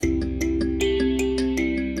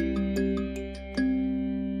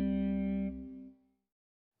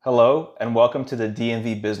Hello, and welcome to the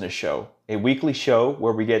DMV Business Show, a weekly show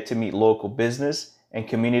where we get to meet local business and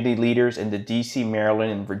community leaders in the DC,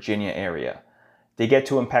 Maryland, and Virginia area. They get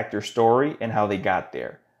to impact their story and how they got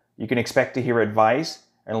there. You can expect to hear advice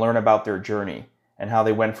and learn about their journey and how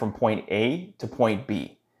they went from point A to point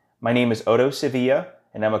B. My name is Otto Sevilla,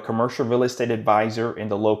 and I'm a commercial real estate advisor in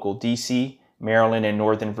the local DC, Maryland, and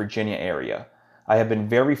Northern Virginia area. I have been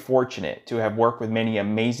very fortunate to have worked with many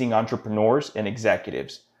amazing entrepreneurs and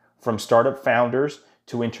executives, from startup founders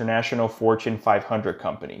to international Fortune 500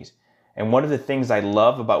 companies. And one of the things I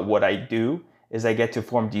love about what I do is I get to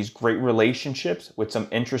form these great relationships with some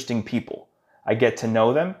interesting people. I get to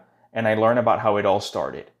know them and I learn about how it all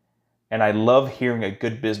started. And I love hearing a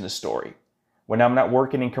good business story. When I'm not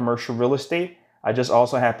working in commercial real estate, I just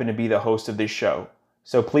also happen to be the host of this show.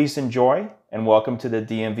 So please enjoy and welcome to the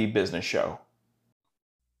DMV Business Show.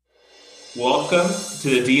 Welcome to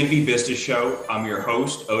the DMV Business Show. I'm your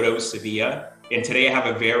host, Otto Sevilla, and today I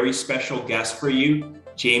have a very special guest for you,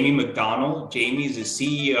 Jamie McDonald. Jamie is the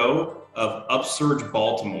CEO of UpSurge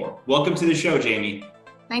Baltimore. Welcome to the show, Jamie.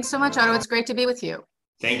 Thanks so much, Otto. It's great to be with you.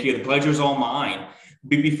 Thank you. The pleasure is all mine.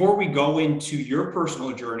 But before we go into your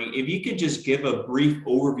personal journey, if you could just give a brief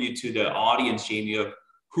overview to the audience, Jamie, of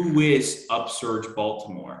who is UpSurge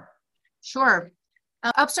Baltimore? Sure.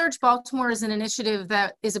 UpSurge Baltimore is an initiative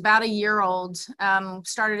that is about a year old,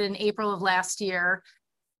 started in April of last year.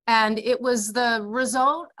 And it was the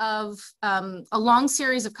result of a long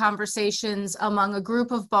series of conversations among a group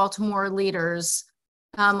of Baltimore leaders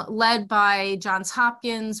led by Johns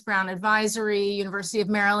Hopkins, Brown Advisory, University of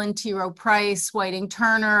Maryland, T. Rowe Price, Whiting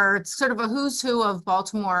Turner. It's sort of a who's who of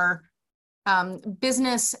Baltimore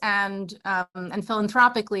business and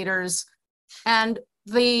philanthropic leaders. And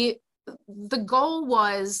the goal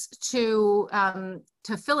was to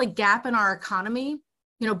fill a gap in our economy.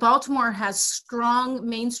 You know, Baltimore has strong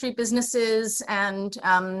Main Street businesses and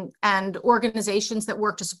organizations that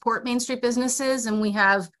work to support Main Street businesses, and we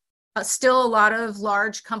have still a lot of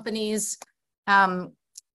large companies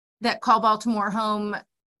that call Baltimore home,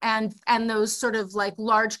 and those sort of like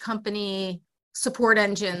large company support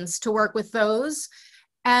engines to work with those.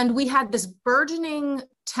 And we had this burgeoning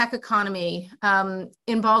tech economy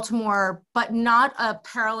in Baltimore, but not a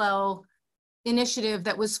parallel initiative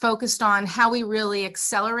that was focused on how we really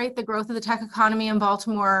accelerate the growth of the tech economy in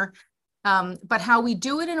Baltimore, but how we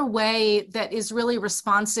do it in a way that is really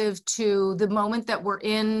responsive to the moment that we're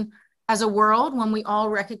in as a world, when we all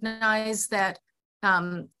recognize that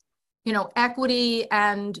equity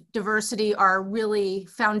and diversity are really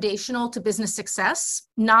foundational to business success,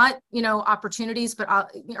 not, opportunities,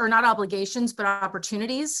 or not obligations, but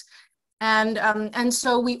opportunities. And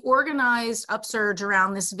so we organized UpSurge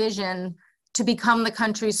around this vision to become the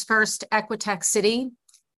country's first Equitech city.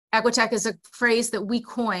 Equitech is a phrase that we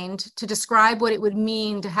coined to describe what it would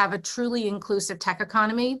mean to have a truly inclusive tech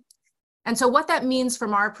economy. And so what that means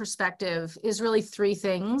from our perspective is really three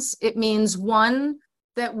things. It means, one,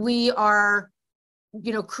 that we are,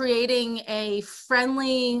 creating a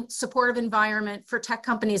friendly, supportive environment for tech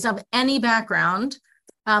companies of any background,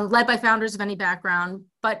 led by founders of any background.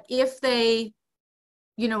 But if they,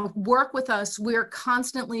 work with us, we're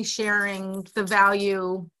constantly sharing the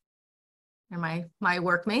value, and my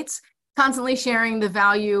workmates, constantly sharing the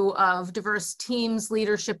value of diverse teams,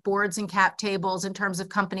 leadership boards, and cap tables in terms of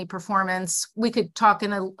company performance. We could talk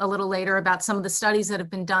in a little later about some of the studies that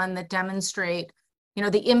have been done that demonstrate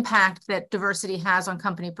the impact that diversity has on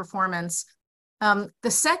company performance. The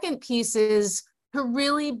second piece is to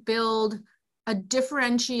really build a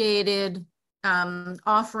differentiated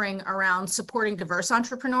offering around supporting diverse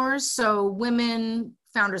entrepreneurs. So women,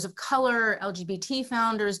 founders of color, LGBT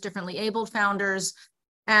founders, differently abled founders,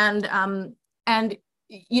 and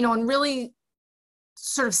really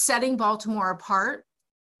sort of setting Baltimore apart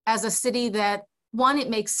as a city that, one, it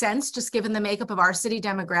makes sense just given the makeup of our city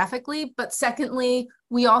demographically, but secondly,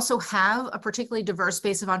 we also have a particularly diverse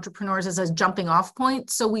base of entrepreneurs as a jumping off point.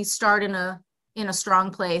 So we start in a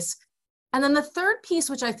strong place. And then the third piece,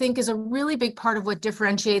 which I think is a really big part of what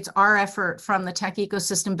differentiates our effort from the tech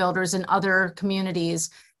ecosystem builders in other communities,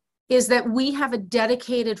 is that we have a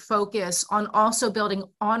dedicated focus on also building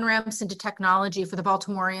on-ramps into technology for the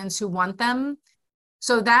Baltimoreans who want them.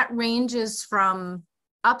 So that ranges from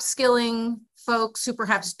upskilling folks who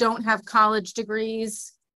perhaps don't have college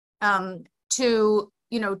degrees, to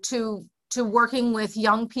working with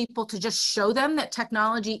young people to just show them that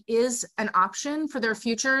technology is an option for their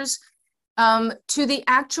futures, to the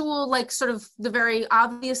actual, sort of the very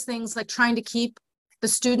obvious things like trying to keep the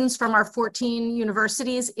students from our 14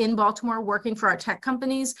 universities in Baltimore working for our tech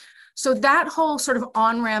companies. So that whole sort of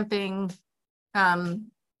on-ramping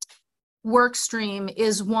work stream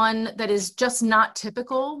is one that is just not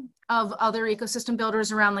typical of other ecosystem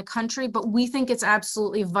builders around the country, but we think it's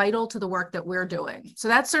absolutely vital to the work that we're doing. So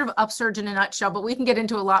that's sort of UpSurge in a nutshell, but we can get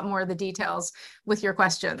into a lot more of the details with your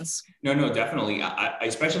questions. No, definitely. I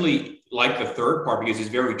especially like the third part because it's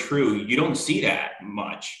very true. You don't see that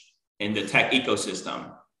much in the tech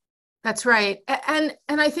ecosystem. That's right. And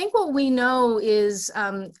I think what we know is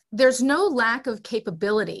there's no lack of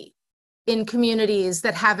capability in communities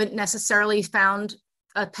that haven't necessarily found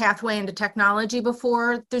a pathway into technology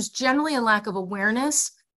before. There's generally a lack of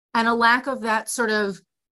awareness and a lack of that sort of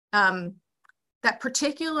that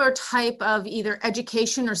particular type of either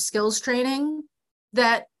education or skills training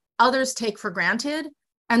that others take for granted.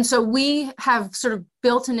 And so we have sort of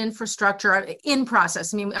built an infrastructure in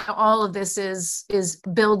process. I mean, all of this is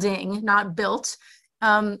building, not built.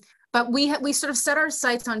 But we sort of set our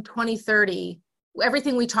sights on 2030.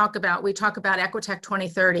 Everything we talk about Equitech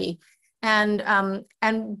 2030. And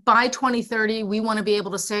by 2030, we want to be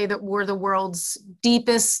able to say that we're the world's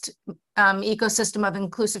deepest ecosystem of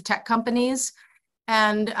inclusive tech companies.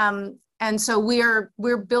 And so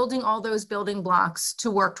we're building all those building blocks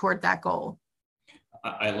to work toward that goal.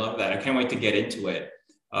 I love that. I can't wait to get into it.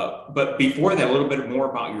 But before that, a little bit more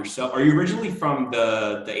about yourself. Are you originally from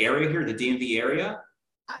the area here, the DMV area?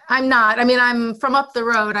 I'm not. I mean, I'm from up the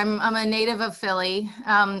road. I'm a native of Philly.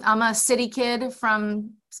 I'm a city kid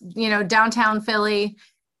from, downtown Philly.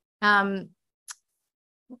 I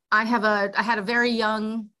had a very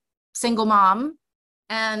young single mom,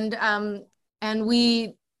 and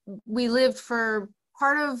we lived for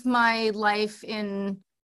part of my life in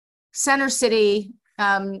Center City,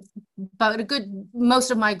 but most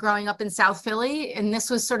of my growing up in South Philly. And this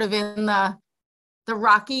was sort of in the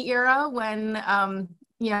Rocky era when,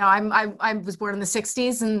 I was born in the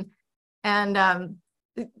 60s, and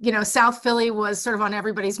South Philly was sort of on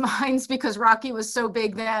everybody's minds because Rocky was so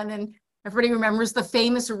big then. And everybody remembers the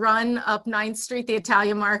famous run up 9th Street, the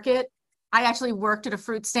Italian Market. I actually worked at a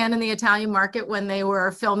fruit stand in the Italian Market when they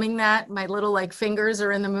were filming that. My little fingers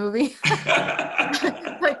are in the movie.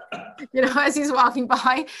 As he's walking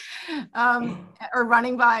by or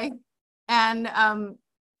running by. And, and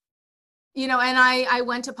I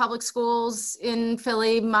went to public schools in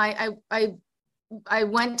Philly. I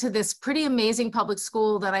went to this pretty amazing public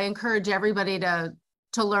school that I encourage everybody to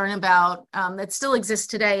learn about, that still exists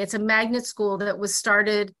today. It's a magnet school that was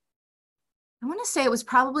started, I want to say it was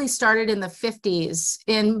probably started in the 50s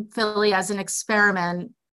in Philly as an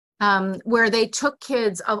experiment, where they took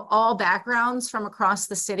kids of all backgrounds from across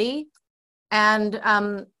the city, and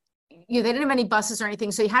they didn't have any buses or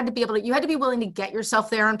anything, so you had to be willing to get yourself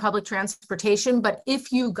there on public transportation. But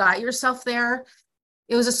if you got yourself there,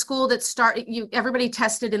 it was a school that everybody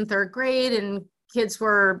tested in 3rd grade, and kids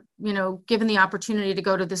were given the opportunity to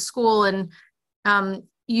go to this school, and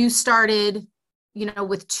you started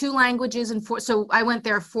with 2 languages and 4. So I went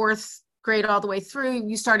there 4th grade all the way through.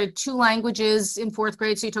 You started 2 languages in 4th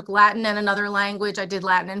grade. So you took Latin and another language. I did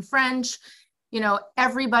Latin and French.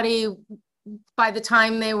 Everybody, by the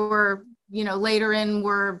time they were, later in,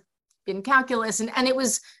 were in calculus. And it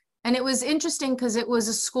was interesting because it was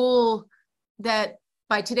a school that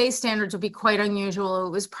by today's standards would be quite unusual.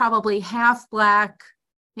 It was probably half Black,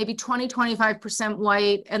 maybe 25%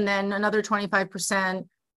 white, and then another 25%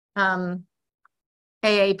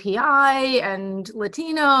 AAPI and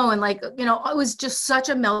Latino, and it was just such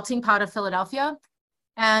a melting pot of Philadelphia.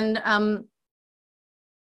 And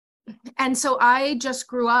so I just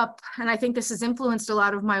grew up, and I think this has influenced a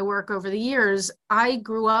lot of my work over the years. I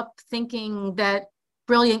grew up thinking that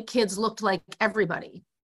brilliant kids looked like everybody.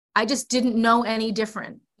 I just didn't know any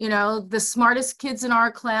different. The smartest kids in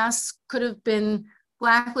our class could have been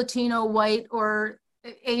Black, Latino, white, or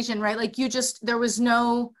Asian, right? There was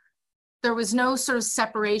no sort of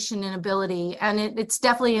separation in ability. And it's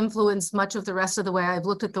definitely influenced much of the rest of the way I've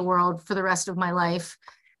looked at the world for the rest of my life.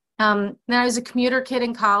 Then I was a commuter kid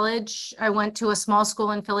in college. I went to a small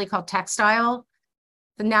school in Philly called Textile.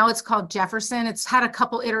 And now it's called Jefferson. It's had a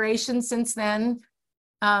couple iterations since then.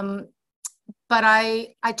 But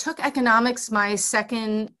I took economics my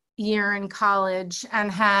 2nd year in college,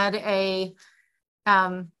 and had a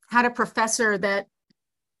professor that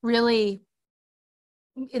really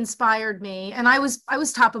inspired me. And I was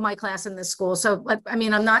top of my class in this school. So,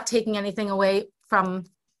 I'm not taking anything away from,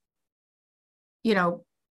 you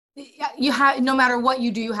have, no matter what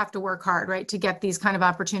you do, you have to work hard, right, to get these kind of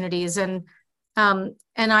opportunities. And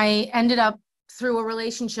I ended up, through a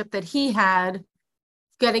relationship that he had,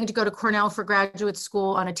 getting to go to Cornell for graduate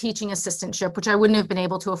school on a teaching assistantship, which I wouldn't have been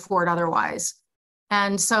able to afford otherwise.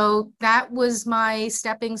 And so that was my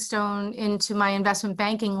stepping stone into my investment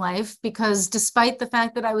banking life, because despite the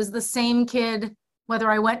fact that I was the same kid, whether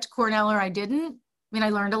I went to Cornell or I didn't, I mean, I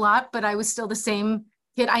learned a lot, but I was still the same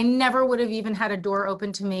kid. I never would have even had a door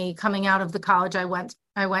open to me coming out of the college I went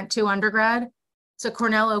to undergrad. So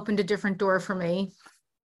Cornell opened a different door for me.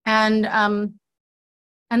 And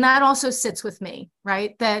that also sits with me,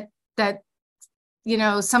 right? That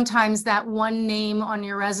sometimes that one name on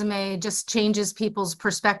your resume just changes people's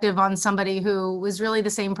perspective on somebody who was really the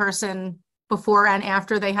same person before and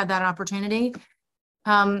after they had that opportunity.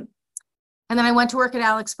 And then I went to work at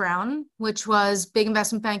Alex. Brown, which was big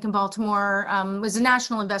investment bank in Baltimore. Was a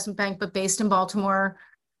national investment bank, but based in Baltimore.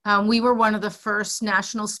 We were one of the first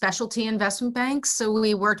national specialty investment banks. So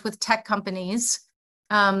we worked with tech companies,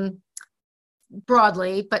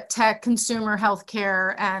 broadly, but tech, consumer,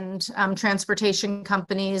 healthcare, and transportation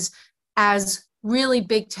companies as really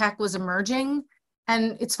big tech was emerging.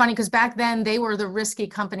 And it's funny because back then they were the risky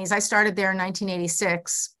companies. I started there in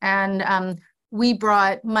 1986, and we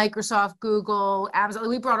brought Microsoft, Google, Amazon.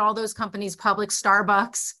 We brought all those companies public,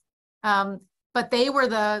 Starbucks, but they were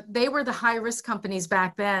the high risk companies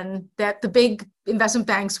back then that the big investment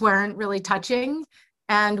banks weren't really touching.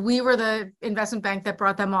 And we were the investment bank that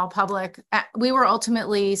brought them all public. We were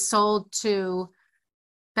ultimately sold to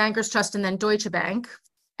Bankers Trust and then Deutsche Bank.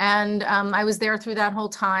 And I was there through that whole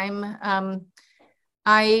time.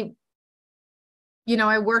 I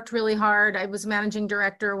worked really hard. I was managing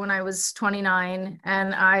director when I was 29.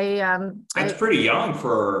 And that's pretty young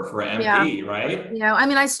for MD, yeah, right? I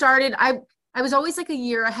mean, I was always like a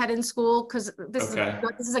year ahead in school because this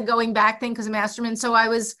is a going back thing because of Masterman. So I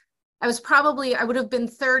would have been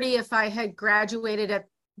 30 if I had graduated at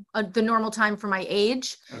the normal time for my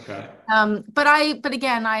age. Okay. But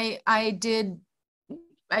again, I did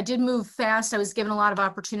move fast. I was given a lot of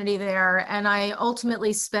opportunity there. And I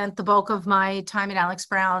ultimately spent the bulk of my time at Alex.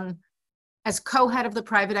 Brown as co-head of the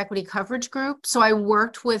private equity coverage group. So I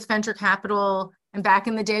worked with venture capital, and back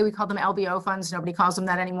in the day, we called them LBO funds. Nobody calls them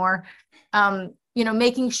that anymore.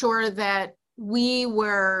 Making sure that we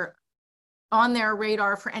were on their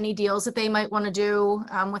radar for any deals that they might want to do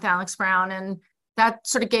with Alex. Brown. And that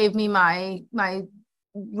sort of gave me my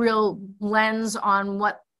real lens on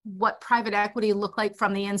what private equity looked like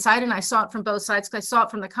from the inside. And I saw it from both sides, because I saw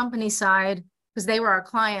it from the company side because they were our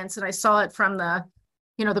clients. And I saw it from the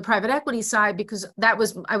private equity side because I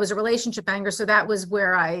was a relationship banker. So that was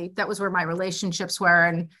where my relationships were.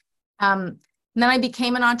 And then I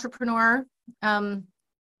became an entrepreneur.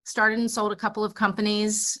 Started and sold a couple of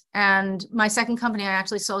companies. And my second company, I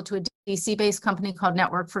actually sold to a DC-based company called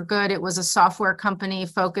Network for Good. It was a software company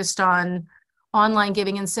focused on online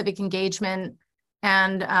giving and civic engagement.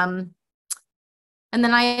 And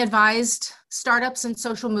then I advised startups and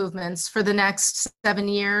social movements for the next 7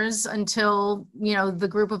 years until, the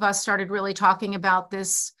group of us started really talking about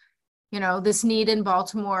this need in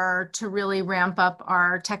Baltimore to really ramp up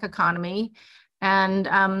our tech economy. And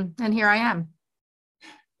here I am.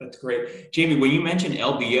 That's great. Jamie, when you mentioned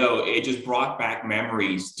LBO, it just brought back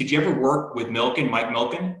memories. Did you ever work with Mike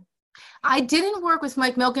Milken? I didn't work with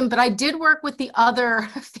Mike Milken, but I did work with the other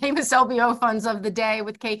famous LBO funds of the day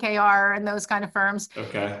with KKR and those kind of firms.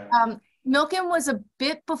 Okay. Milken was a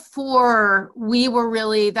bit before we were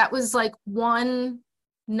really, that was like one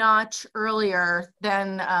notch earlier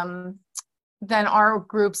than our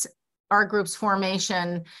group's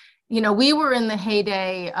formation. We were in the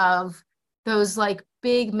heyday of those like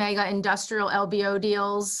big mega industrial LBO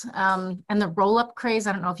deals and the roll-up craze.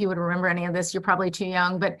 I don't know if you would remember any of this. You're probably too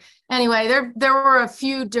young, but anyway, there were a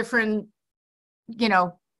few different, kind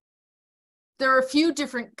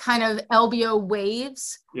of LBO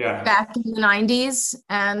waves back in the 90s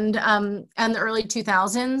and the early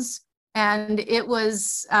 2000s. And it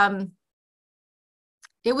was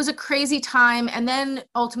a crazy time. And then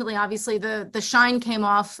ultimately, obviously, the shine came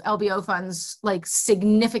off LBO funds like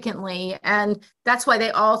significantly. And that's why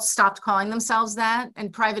they all stopped calling themselves that.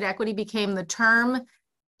 And private equity became the term.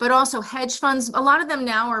 But also hedge funds, a lot of them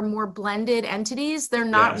now are more blended entities. They're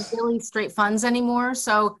not really straight funds anymore.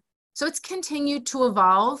 So it's continued to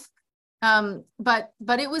evolve. But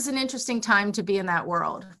it was an interesting time to be in that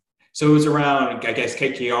world. So it was around, I guess,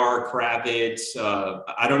 KKR, Kravitz.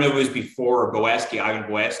 I don't know if it was before Boesky, Ivan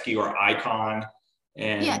Boesky, or Icon.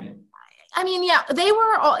 And yeah, I mean, yeah, they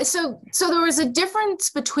were all. So there was a difference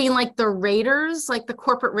between like the raiders, like the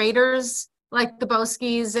corporate raiders, like the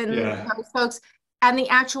Boeskys and those folks, and the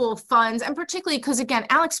actual funds, and particularly because again,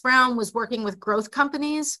 Alex. Brown was working with growth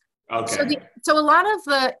companies. Okay. So a lot of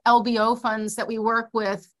the LBO funds that we work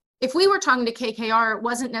with, if we were talking to KKR, it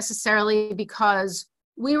wasn't necessarily because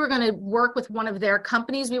we were going to work with one of their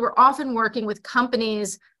companies. We were often working with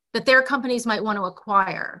companies that their companies might want to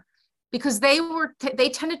acquire, because they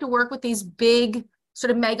tended to work with these big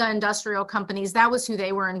sort of mega industrial companies. That was who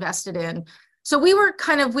they were invested in. So we were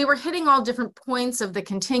hitting all different points of the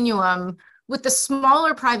continuum. With the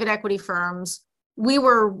smaller private equity firms, we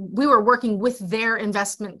were working with their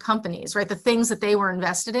investment companies, right? The things that they were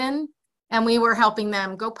invested in. And we were helping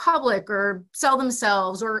them go public or sell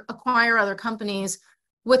themselves or acquire other companies.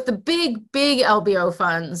 With the big LBO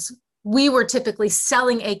funds, we were typically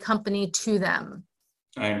selling a company to them.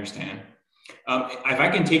 I understand. If I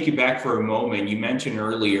can take you back for a moment, you mentioned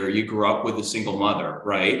earlier you grew up with a single mother,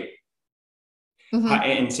 right? Mm-hmm.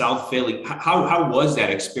 In South Philly. How was that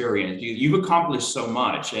experience? You've accomplished so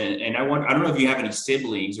much, and I don't know if you have any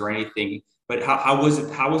siblings or anything, but how was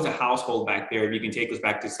it? How was the household back there? If you can take us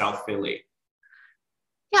back to South Philly.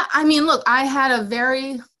 Yeah, I mean, look, I had a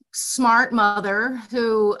very smart mother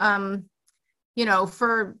who,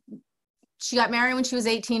 she got married when she was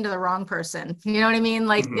 18 to the wrong person. You know what I mean?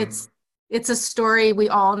 Like, mm-hmm. It's a story we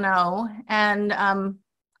all know. And, and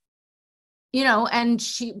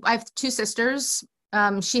I have two sisters.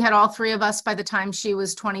 She had all three of us by the time she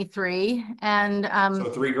was 23. And, so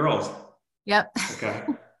three girls. Yep. Okay.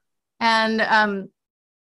 And,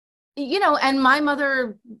 and my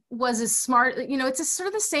mother was as smart, it's sort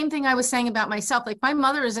of the same thing I was saying about myself. Like, my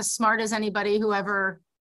mother is as smart as anybody who ever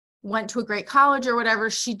went to a great college or whatever.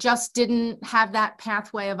 She just didn't have that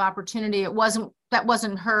pathway of opportunity. That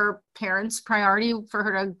wasn't her parents' priority for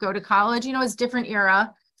her to go to college. It's a different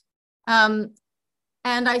era. And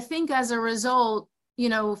I think as a result,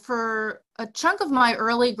 for a chunk of my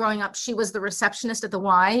early growing up, she was the receptionist at the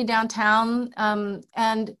Y downtown.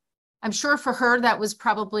 And I'm sure for her, that was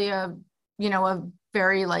probably a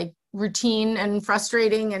very like routine and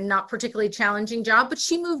frustrating and not particularly challenging job, but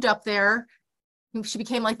she moved up there. She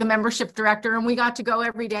became like the membership director, and we got to go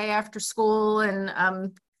every day after school. And,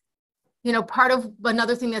 part of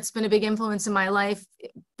another thing that's been a big influence in my life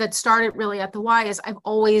that started really at the Y is I've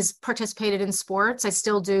always participated in sports. I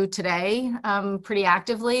still do today, pretty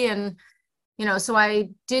actively. And, so I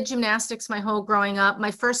did gymnastics my whole growing up.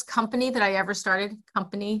 My first company that I ever started,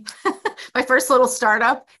 my first little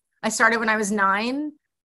startup, I started when I was 9.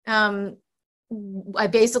 I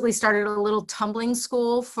basically started a little tumbling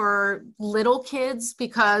school for little kids,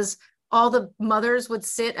 because all the mothers would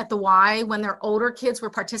sit at the Y when their older kids were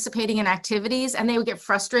participating in activities, and they would get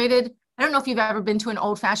frustrated. I don't know if you've ever been to an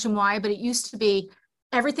old-fashioned Y, but it used to be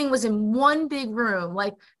everything was in one big room,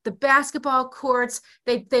 like the basketball courts.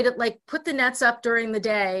 They'd like put the nets up during the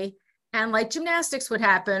day, and like gymnastics would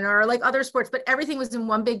happen or like other sports, but everything was in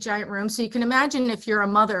one big giant room. So you can imagine if you're a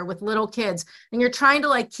mother with little kids and you're trying to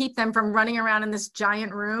like keep them from running around in this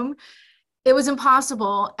giant room, it was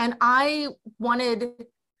impossible. And I wanted,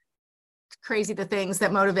 crazy the things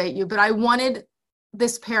that motivate you, but I wanted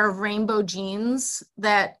this pair of rainbow jeans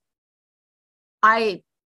that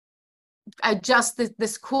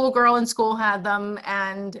this cool girl in school had them,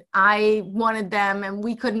 and I wanted them, and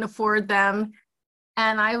we couldn't afford them.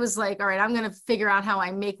 And I was like, all right, I'm going to figure out how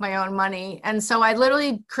I make my own money. And so I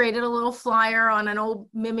literally created a little flyer on an old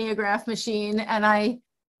mimeograph machine, and I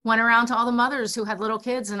went around to all the mothers who had little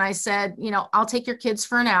kids, and I said, I'll take your kids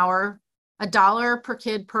for an hour, $1 per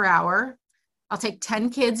kid per hour. I'll take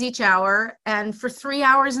 10 kids each hour. And for 3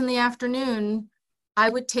 hours in the afternoon, I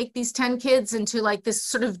would take these 10 kids into like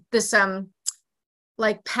this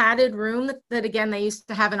like padded room that again, they used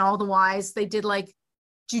to have in all the Ys. They did like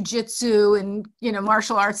jujitsu and,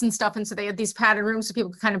 martial arts and stuff. And so they had these padded rooms so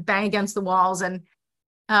people could kind of bang against the walls. And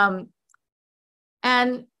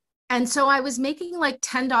so I was making like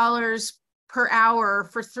 $10 per hour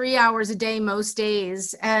for 3 hours a day, most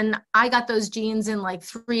days. And I got those jeans in like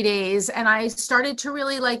 3 days. And I started to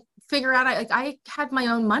really like figure out, I had my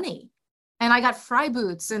own money, and I got fry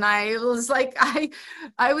boots. And I was like,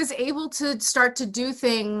 I was able to start to do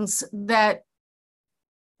things that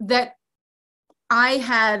I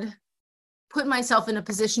had put myself in a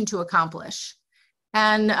position to accomplish.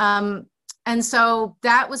 And so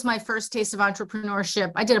that was my first taste of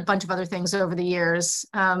entrepreneurship. I did a bunch of other things over the years.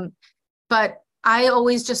 But I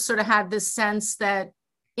always just sort of had this sense that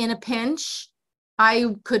in a pinch,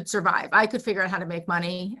 I could survive. I could figure out how to make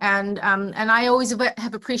money. And I always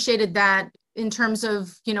have appreciated that in terms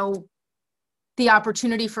of, the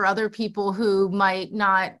opportunity for other people who might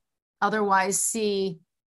not otherwise see,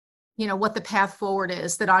 what the path forward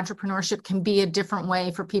is, that entrepreneurship can be a different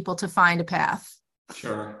way for people to find a path.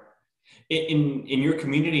 Sure. In your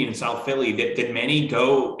community in South Philly, did many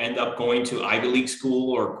end up going to Ivy League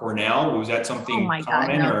school or Cornell? Was that something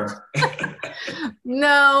common? God, no.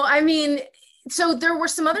 No, I mean, so there were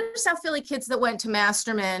some other South Philly kids that went to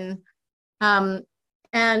Masterman, and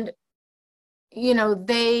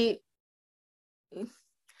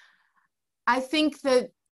I think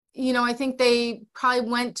that, I think they probably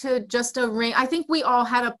went to just a ring. I think we all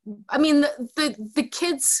had the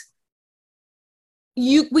kids,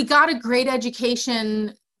 we got a great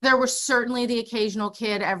education. There was certainly the occasional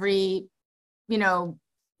kid every,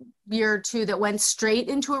 year or two that went straight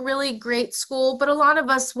into a really great school, but a lot of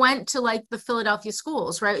us went to like the Philadelphia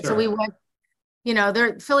schools, right? Sure. So we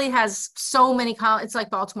went, Philly has so many colleges. It's like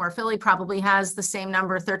Baltimore. Philly probably has the same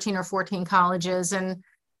number, 13 or 14 colleges. And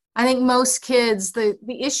I think most kids, the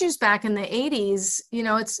issues back in the 80s,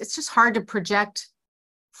 it's just hard to project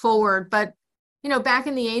forward. But, back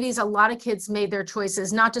in the 80s, a lot of kids made their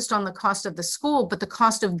choices, not just on the cost of the school, but the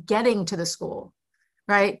cost of getting to the school,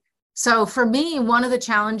 right? So for me, one of the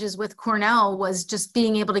challenges with Cornell was just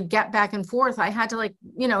being able to get back and forth. I had to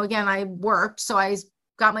again, I worked, so I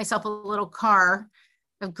got myself a little car,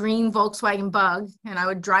 a green Volkswagen Bug, and I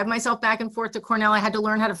would drive myself back and forth to Cornell. I had to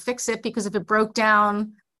learn how to fix it because if it broke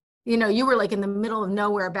down, you were like in the middle of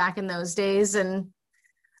nowhere back in those days. And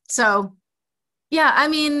so, yeah,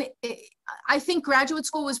 I think graduate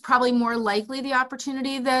school was probably more likely the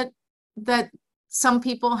opportunity that some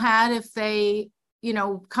people had if they,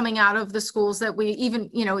 coming out of the schools that we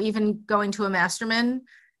even going to a Masterman.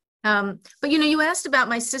 But you asked about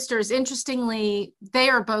my sisters. Interestingly, they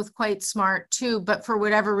are both quite smart too, but for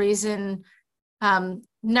whatever reason,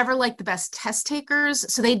 never like the best test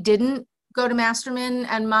takers. So they didn't go to Masterman,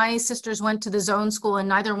 and my sisters went to the zone school and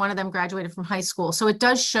neither one of them graduated from high school. So it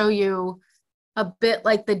does show you a bit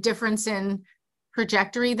like the difference in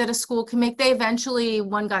trajectory that a school can make. They eventually,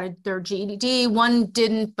 one got their GED, one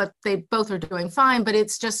didn't, but they both are doing fine. But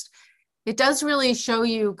it does really show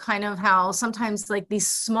you kind of how sometimes like these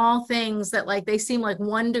small things that like they seem like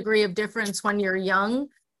 1 degree of difference when you're young,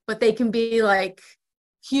 but they can be like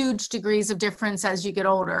huge degrees of difference as you get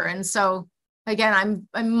older. And so again,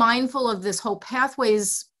 I'm mindful of this whole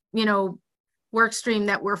pathways, work stream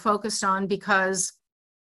that we're focused on, because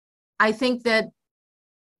I think that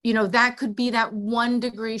that could be that 1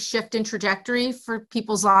 degree shift in trajectory for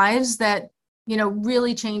people's lives that,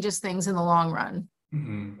 really changes things in the long run.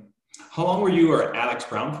 Mm-hmm. How long were you at Alex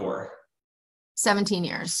Brown for? 17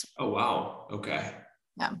 years. Oh, wow. Okay.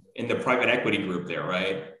 Yeah. In the private equity group there,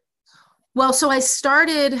 right? Well, so I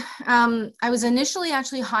started, I was initially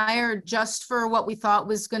actually hired just for what we thought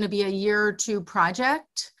was going to be a year or two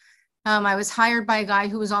project. I was hired by a guy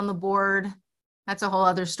who was on the board. That's a whole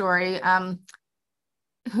other story.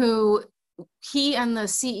 Who he and the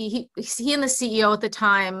CEO at the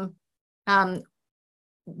time,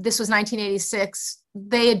 this was 1986,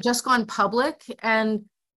 they had just gone public and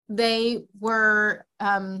they were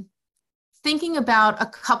thinking about a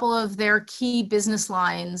couple of their key business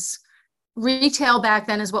lines. Retail back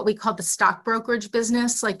then is what we called the stock brokerage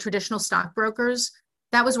business, like traditional stockbrokers.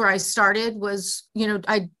 That was where I started. Was,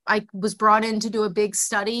 I was brought in to do a big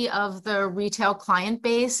study of the retail client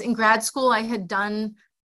base. In grad school, I had done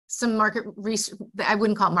some market research. I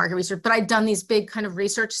wouldn't call it market research, but I'd done these big kind of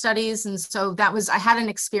research studies. And so I had an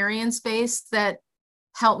experience base that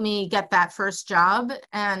helped me get that first job.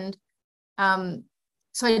 And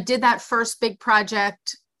so I did that first big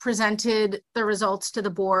project, presented the results to the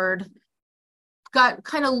board, got,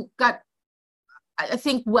 I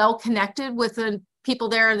think, well connected with the people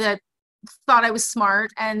there that thought I was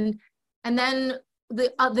smart. And then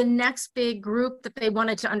the next big group that they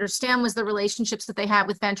wanted to understand was the relationships that they had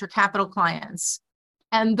with venture capital clients.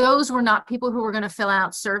 And those were not people who were going to fill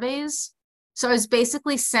out surveys. So I was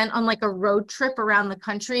basically sent on like a road trip around the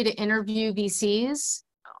country to interview VCs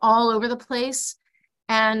all over the place.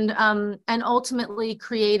 And ultimately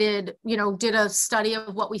created, did a study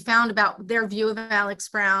of what we found about their view of Alex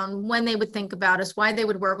Brown, when they would think about us, why they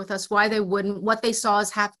would work with us, why they wouldn't, what they saw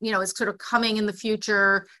as as sort of coming in the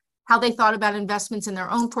future, how they thought about investments in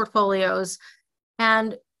their own portfolios.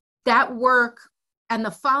 And that work and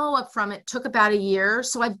the follow-up from it took about a year.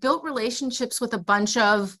 So I built relationships with a bunch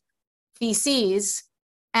of VCs.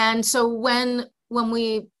 And so when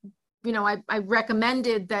we, I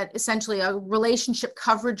recommended that essentially a relationship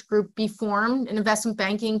coverage group be formed in investment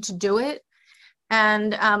banking to do it.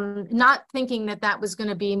 And not thinking that was going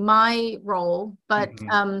to be my role, but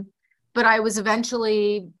but I was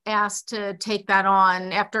eventually asked to take that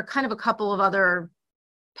on after kind of a couple of other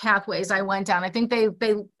pathways I went down. I think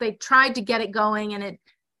they tried to get it going and it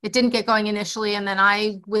didn't get going initially. And then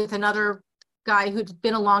I, with another guy who'd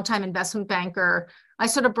been a longtime investment banker, I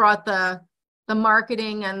sort of brought the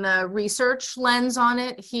marketing and the research lens on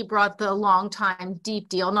it. He brought the long time deep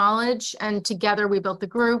deal knowledge, and together we built the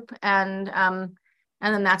group. And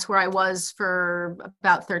then that's where I was for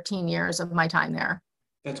about 13 years of my time there.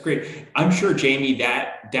 That's great. I'm sure, Jamie,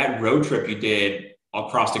 that road trip you did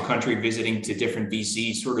across the country visiting to different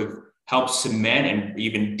VCs sort of helped cement and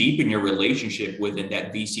even deepen your relationship within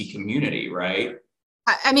that VC community, right?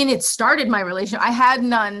 I mean, it started my relationship. I had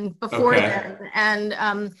none before then.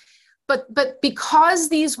 And but because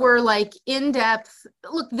these were like in-depth,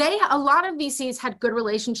 look, a lot of VCs had good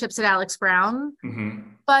relationships at Alex Brown,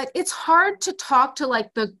 but it's hard to talk to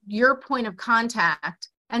like your point of contact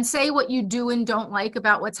and say what you do and don't like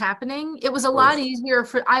about what's happening. It was a lot easier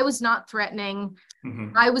I was not threatening.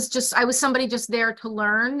 I was somebody just there to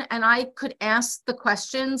learn, and I could ask the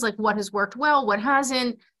questions like what has worked well, what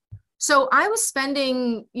hasn't. So I was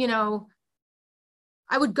spending,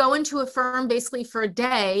 I would go into a firm basically for a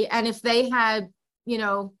day, and if they had,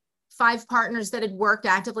 5 partners that had worked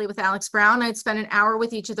actively with Alex Brown, I'd spend an hour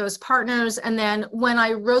with each of those partners. And then when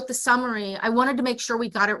I wrote the summary, I wanted to make sure we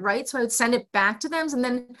got it right. So I would send it back to them. And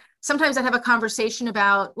then sometimes I'd have a conversation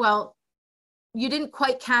about, well, you didn't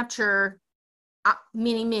quite capture,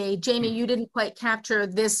 meaning me, Jamie, you didn't quite capture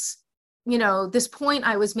this, this point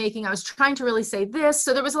I was making. I was trying to really say this.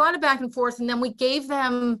 So there was a lot of back and forth. And then we gave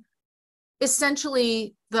them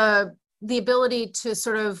essentially the ability to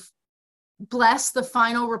sort of bless the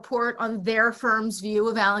final report on their firm's view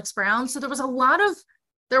of Alex Brown. So there was a lot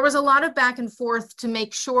of back and forth to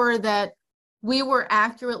make sure that we were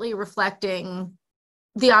accurately reflecting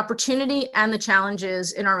the opportunity and the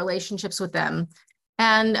challenges in our relationships with them.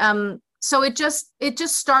 And so it just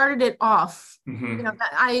started it off.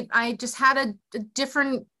 I just had a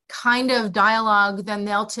different kind of dialogue than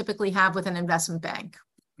they'll typically have with an investment bank.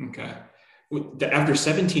 Okay. After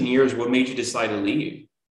 17 years, what made you decide to leave?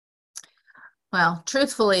 Well,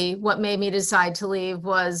 truthfully, what made me decide to leave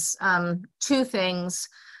was 2 things.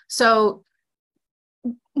 So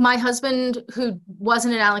my husband, who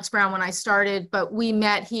wasn't at Alex Brown when I started, but we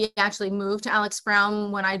met, he actually moved to Alex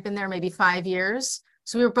Brown when I'd been there maybe 5 years.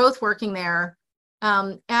 So we were both working there.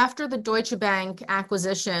 After the Deutsche Bank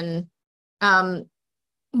acquisition,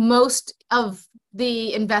 most of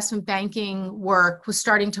the investment banking work was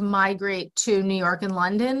starting to migrate to New York and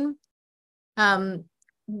London.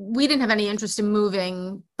 We didn't have any interest in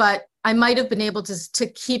moving, but I might have been able to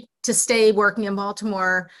stay working in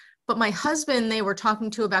Baltimore. But my husband, they were talking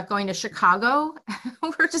to about going to Chicago.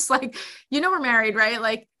 We're just like, we're married, right?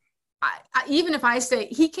 Like, even if I stay,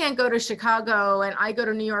 he can't go to Chicago and I go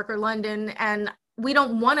to New York or London, and we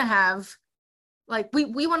don't want to have, like,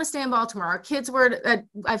 we want to stay in Baltimore. Our kids were,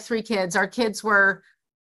 I have 3 kids. Our kids were,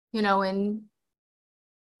 in,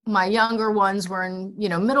 my younger ones were in,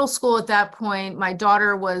 middle school at that point. My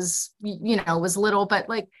daughter was, was little, but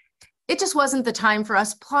like, it just wasn't the time for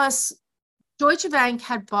us. Plus, Deutsche Bank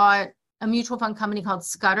had bought a mutual fund company called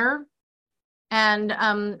Scudder, and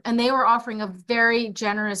they were offering a very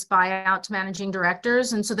generous buyout to managing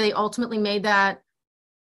directors. And so they ultimately made that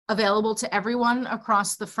available to everyone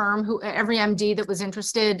across the firm, every MD that was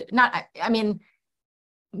interested. I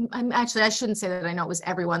shouldn't say that I know it was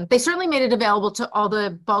everyone. They certainly made it available to all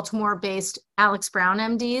the Baltimore-based Alex Brown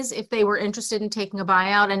MDs if they were interested in taking a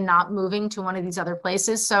buyout and not moving to one of these other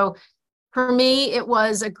places. So for me, it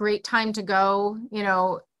was a great time to go,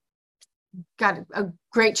 got a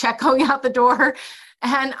great check going out the door.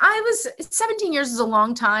 And 17 years is a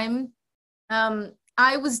long time.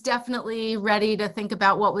 I was definitely ready to think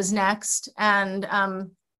about what was next. And,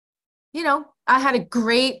 I had a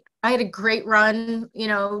great run,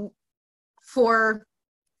 for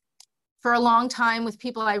a long time with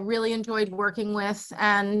people I really enjoyed working with.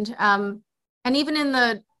 And even in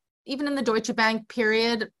the Deutsche Bank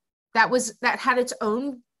period, that had its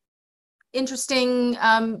own interesting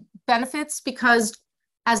benefits, because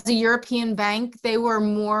as a European bank, they were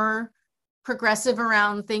more progressive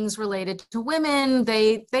around things related to women.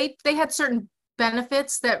 They had certain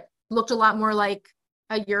benefits that looked a lot more like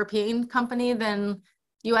a European company than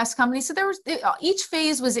US company. So each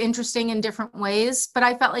phase was interesting in different ways, but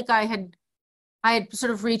I felt like I had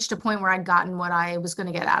sort of reached a point where I'd gotten what I was going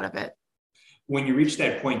to get out of it. When you reached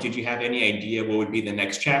that point, did you have any idea what would be the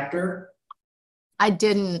next chapter? I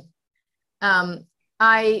didn't. I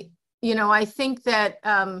think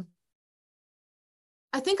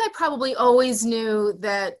I probably always knew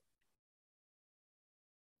that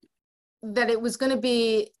it was going to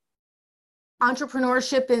be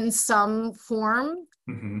entrepreneurship in some form,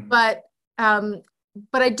 but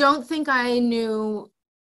I don't think I knew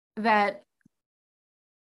that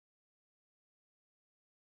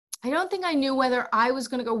I don't think I knew whether I was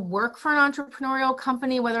going to go work for an entrepreneurial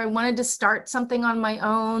company, whether I wanted to start something on my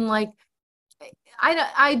own. Like,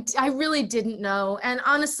 I really didn't know. And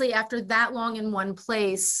honestly, after that long in one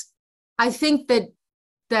place, I think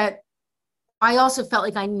that I also felt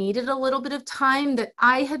like I needed a little bit of time, that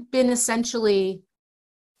I had been essentially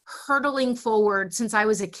hurtling forward since I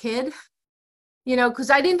was a kid,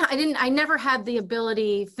 because I never had the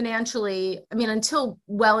ability financially. I mean, until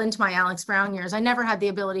well into my Alex Brown years, I never had the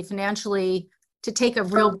ability financially to take a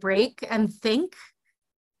real break and think.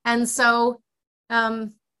 And so,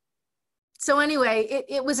 anyway,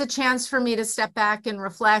 it was a chance for me to step back and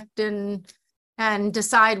reflect and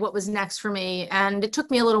decide what was next for me. And it took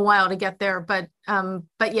me a little while to get there, but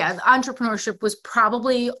yeah, the entrepreneurship was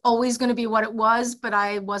probably always going to be what it was, but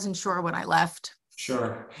I wasn't sure when I left.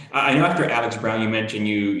 Sure. I know after Alex Brown, you mentioned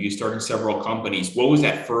you started several companies. What was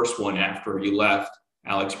that first one after you left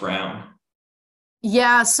Alex Brown?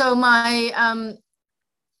 Yeah, so my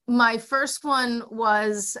first one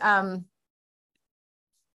was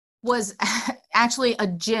actually a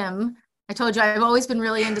gym. I told you I've always been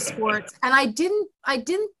really into sports, and I didn't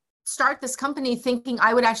start this company thinking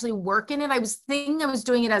I would actually work in it. I was thinking I was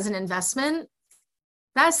doing it as an investment.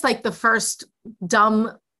 That's like the first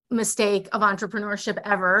dumb mistake of entrepreneurship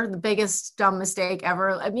ever, the biggest dumb mistake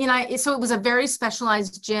ever. I mean, so it was a very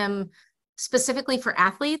specialized gym specifically for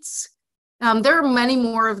athletes. There are many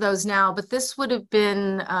more of those now, but this would have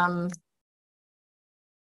been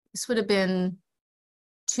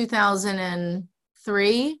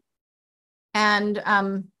 2003. And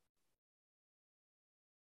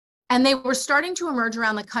they were starting to emerge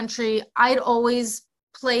around the country. I'd always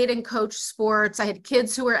played and coached sports. I had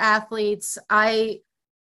kids who were athletes. I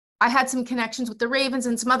had some connections with the Ravens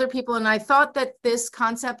and some other people, and I thought that this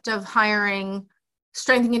concept of hiring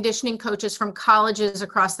strength and conditioning coaches from colleges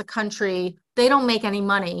across the country, they don't make any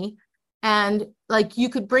money. And like, you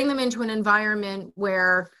could bring them into an environment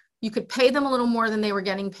where you could pay them a little more than they were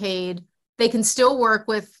getting paid. They can still work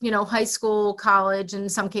with, high school, college, and in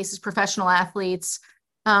some cases, professional athletes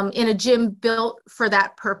in a gym built for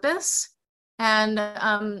that purpose. And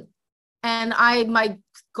my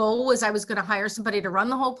goal was I was going to hire somebody to run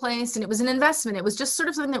the whole place, and it was an investment. It was just sort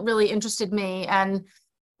of something that really interested me. And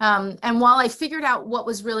while I figured out what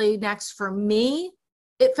was really next for me,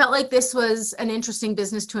 it felt like this was an interesting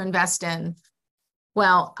business to invest in.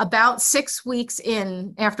 Well, about 6 weeks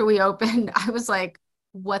in after we opened, I was like,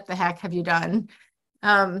 what the heck have you done?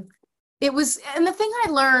 And the thing I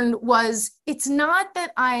learned was, it's not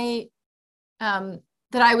that I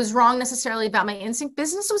was wrong necessarily about my instinct.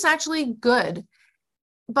 Business was actually good.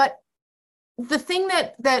 But the thing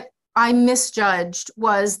that I misjudged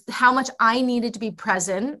was how much I needed to be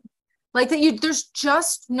present. Like there's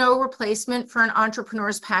just no replacement for an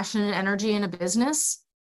entrepreneur's passion and energy in a business.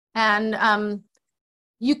 And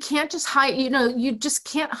you can't just hire, you just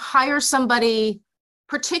can't hire somebody,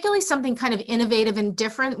 particularly something kind of innovative and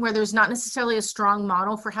different where there's not necessarily a strong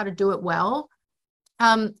model for how to do it well.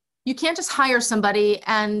 You can't just hire somebody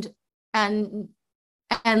and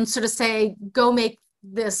sort of say, go make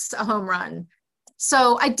this a home run.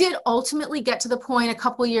 So I did ultimately get to the point a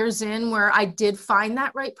couple years in where I did find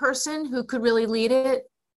that right person who could really lead it.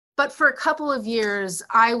 But for a couple of years,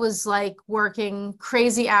 I was like working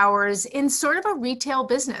crazy hours in sort of a retail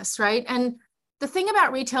business, right? And the thing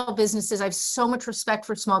about retail businesses, I have so much respect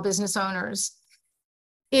for small business owners,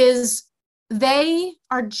 is they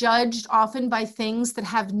are judged often by things that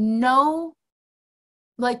have no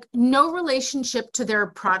relationship to their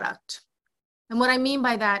product. And what I mean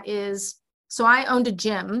by that is, so I owned a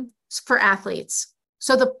gym for athletes.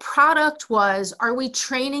 So the product was, are we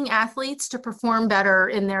training athletes to perform better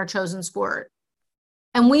in their chosen sport?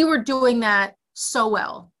 And we were doing that so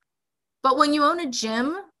well. But when you own a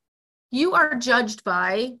gym, you are judged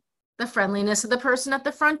by the friendliness of the person at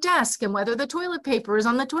the front desk, and whether the toilet paper is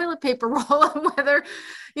on the toilet paper roll, and whether,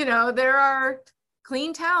 there are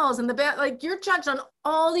clean towels in the bed. Like, you're judged on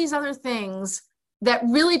all these other things that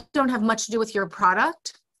really don't have much to do with your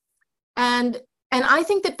product. And I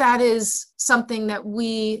think that is something that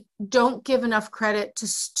we don't give enough credit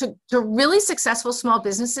to really successful small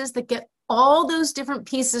businesses that get all those different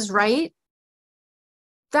pieces right.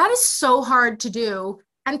 That is so hard to do.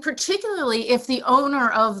 And particularly if the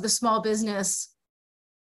owner of the small business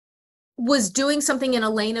was doing something in a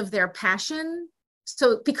lane of their passion.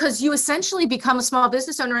 So because you essentially become a small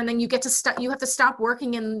business owner, and then you get to you have to stop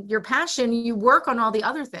working in your passion. You work on all the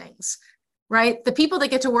other things, right? The people that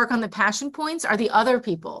get to work on the passion points are the other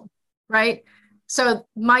people, right? So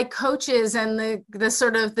my coaches and the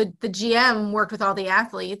GM worked with all the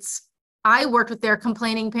athletes, I worked with their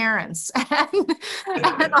complaining parents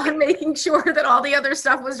and on making sure that all the other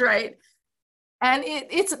stuff was right. And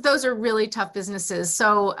those are really tough businesses.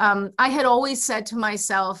 So I had always said to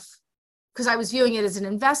myself, because I was viewing it as an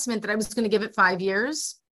investment, that I was going to give it 5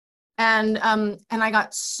 years. And I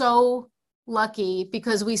got so lucky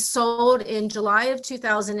because we sold in July of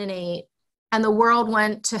 2008 and the world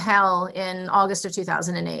went to hell in August of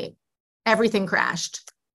 2008. Everything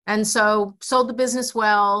crashed. And so sold the business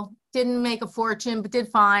well, didn't make a fortune, but did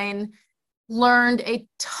fine, learned a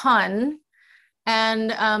ton. And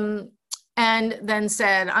then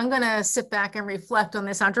said, I'm going to sit back and reflect on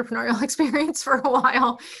this entrepreneurial experience for a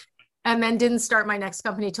while. And then didn't start my next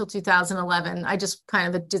company till 2011. I just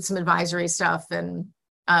kind of did some advisory stuff. And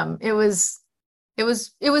it was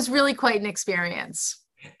really quite an experience.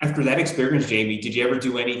 After that experience, Jamie, did you ever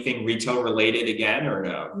do anything retail related again or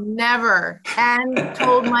no? Never. And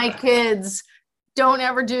told my kids, don't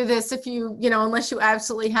ever do this if unless you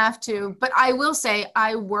absolutely have to. But I will say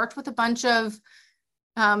I worked with a bunch of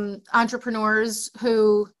entrepreneurs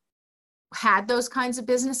who had those kinds of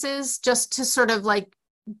businesses just to sort of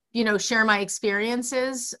share my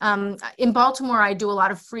experiences. In Baltimore, I do a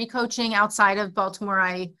lot of free coaching. Outside of Baltimore,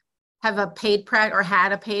 I have a paid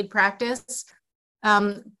had a paid practice.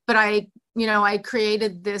 But I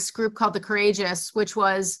created this group called The Courageous, which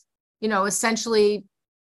was, essentially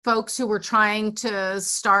folks who were trying to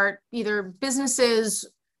start either businesses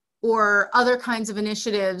or other kinds of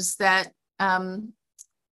initiatives that,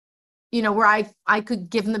 where I could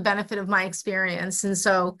give them the benefit of my experience. And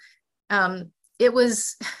so it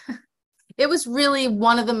was really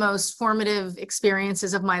one of the most formative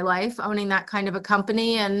experiences of my life, owning that kind of a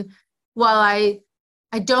company. And while I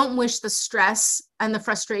don't wish the stress and the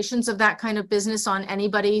frustrations of that kind of business on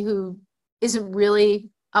anybody who isn't really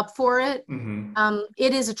up for it,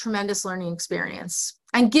 it is a tremendous learning experience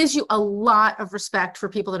and gives you a lot of respect for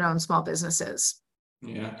people that own small businesses.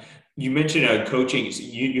 Yeah. You mentioned coaching. So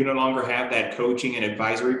you no longer have that coaching and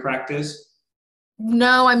advisory practice?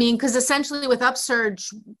 No, I mean, because essentially with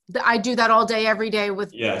UpSurge, I do that all day, every day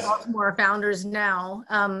with Baltimore founders now.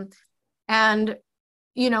 And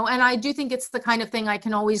I do think it's the kind of thing I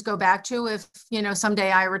can always go back to if,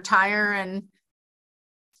 someday I retire and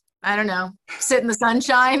I don't know, sit in the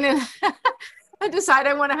sunshine and I decide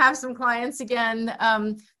I want to have some clients again.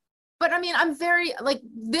 But I mean, I'm very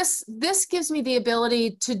this gives me the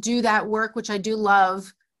ability to do that work, which I do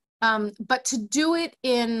love, but to do it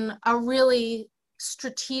in a really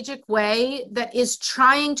strategic way that is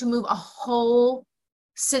trying to move a whole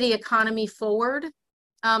city economy forward,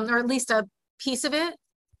 or at least a piece of it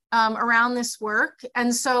around this work.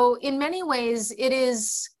 And so in many ways, it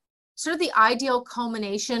is sort of the ideal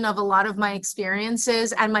culmination of a lot of my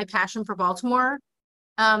experiences and my passion for Baltimore,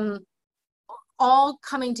 all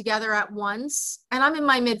coming together at once. And I'm in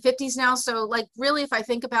my mid 50s now. So really, if I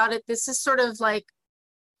think about it, this is sort of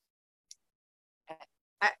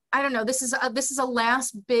I don't know, this is a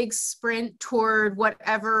last big sprint toward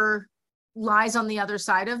whatever lies on the other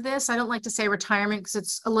side of this. I don't like to say retirement because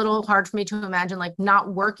it's a little hard for me to imagine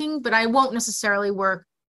not working, but I won't necessarily work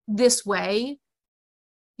this way,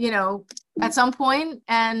 at some point.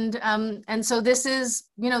 And so this is,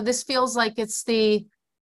 this feels like it's the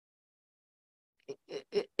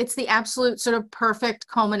absolute sort of perfect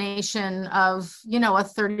culmination of, a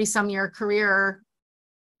 30-some-year career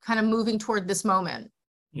kind of moving toward this moment.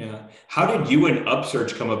 Yeah. How did you and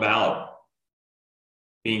UpSurge come about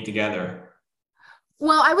being together?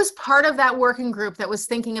 Well, I was part of that working group that was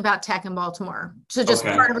thinking about tech in Baltimore. So just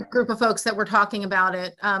part of a group of folks that were talking about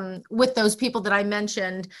it with those people that I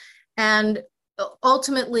mentioned. And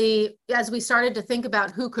ultimately, as we started to think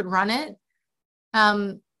about who could run it,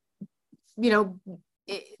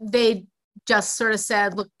 they just sort of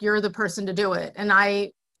said, look, you're the person to do it. And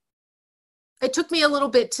it took me a little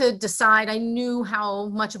bit to decide. I knew how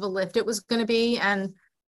much of a lift it was going to be and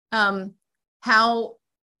how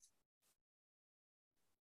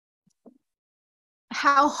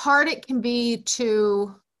hard it can be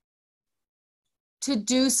to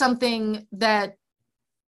do something that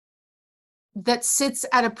sits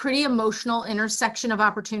at a pretty emotional intersection of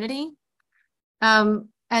opportunity. And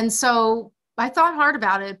so I thought hard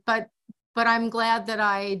about it, but I'm glad that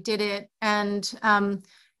I did it. And,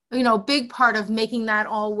 a big part of making that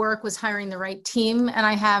all work was hiring the right team. And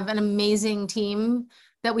I have an amazing team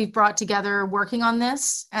that we've brought together working on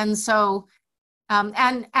this. And so,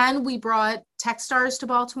 and we brought Techstars to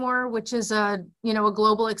Baltimore, which is a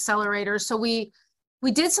global accelerator. So we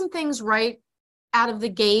did some things right out of the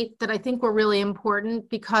gate that I think were really important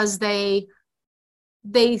because they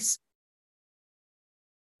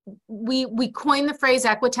we coined the phrase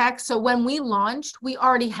Equitech. So when we launched, we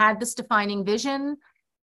already had this defining vision.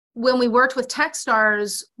 When we worked with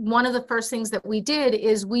Techstars, one of the first things that we did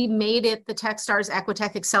is we made it the Techstars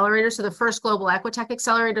Equitech Accelerator, so the first global Equitech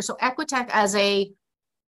Accelerator. So Equitech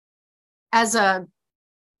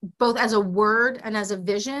both as a word and as a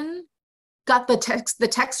vision, got the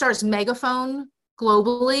Techstars megaphone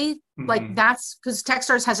globally. Like that's because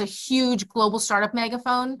Techstars has a huge global startup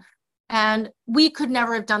megaphone, and we could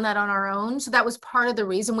never have done that on our own. So that was part of the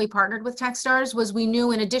reason we partnered with Techstars, was we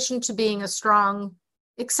knew in addition to being a strong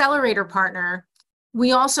accelerator partner,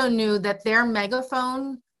 we also knew that their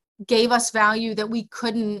megaphone gave us value that we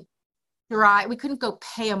couldn't derive. We couldn't go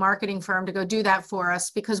pay a marketing firm to go do that for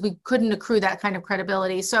us because we couldn't accrue that kind of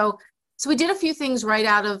credibility. So we did a few things right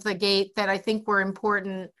out of the gate that I think were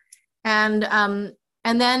important. And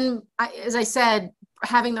then, as I said,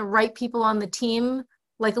 having the right people on the team,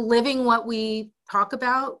 like living what we talk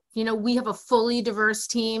about. You know, we have a fully diverse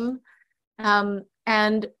team, and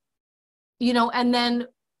then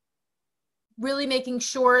really making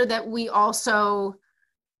sure that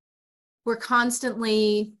we're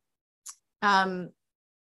constantly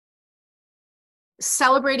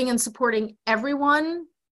celebrating and supporting everyone,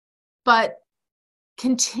 but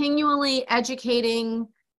continually educating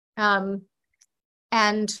and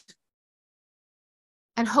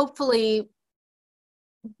hopefully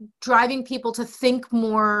driving people to think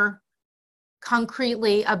more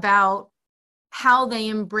concretely about how they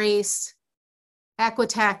embrace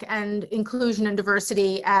Equitech and inclusion and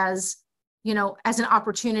diversity as an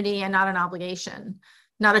opportunity and not an obligation,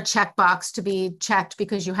 not a checkbox to be checked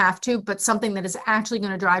because you have to, but something that is actually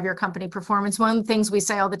going to drive your company performance. One of the things we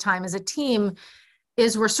say all the time as a team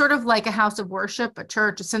is we're sort of like a house of worship, a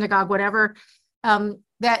church, a synagogue, whatever,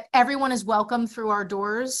 that everyone is welcome through our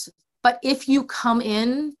doors. But if you come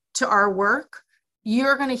in to our work,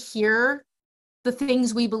 you're going to hear the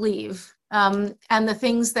things we believe, and the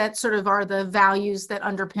things that sort of are the values that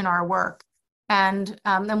underpin our work. And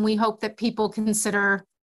we hope that people consider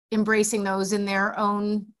embracing those in their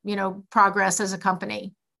own, progress as a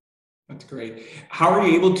company. That's great. How are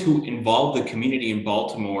you able to involve the community in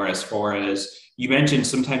Baltimore, as far as you mentioned,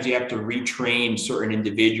 sometimes you have to retrain certain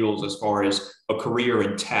individuals as far as a career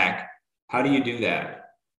in tech. How do you do that?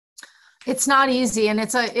 It's not easy, and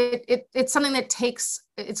it's something that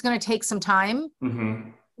it's going to take some time.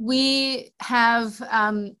 We have,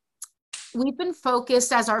 we've been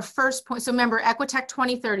focused as our first point. So remember, Equitech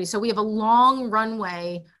 2030. So we have a long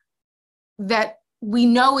runway that we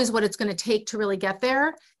know is what it's going to take to really get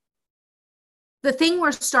there. The thing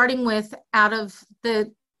we're starting with out of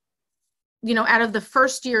the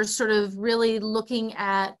first year, sort of really looking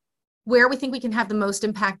at where we think we can have the most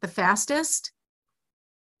impact the fastest.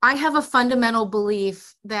 I have a fundamental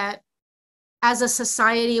belief that as a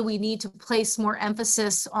society, we need to place more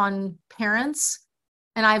emphasis on parents.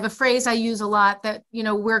 And I have a phrase I use a lot that,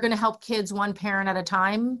 we're going to help kids one parent at a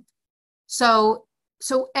time. So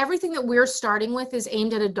everything that we're starting with is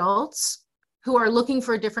aimed at adults who are looking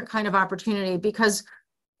for a different kind of opportunity, because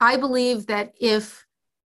I believe that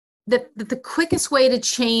the quickest way to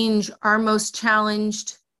change our most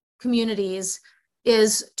challenged communities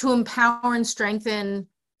is to empower and strengthen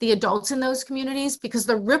the adults in those communities, because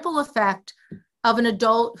the ripple effect of an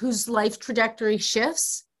adult whose life trajectory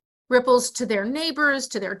shifts ripples to their neighbors,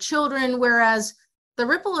 to their children, whereas the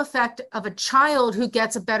ripple effect of a child who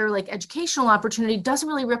gets a better educational opportunity doesn't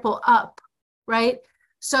really ripple up, right?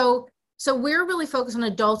 So we're really focused on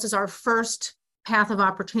adults as our first path of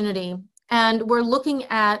opportunity. And we're looking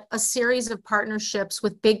at a series of partnerships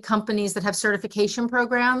with big companies that have certification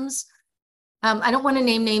programs. I don't want to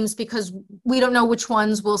name names because we don't know which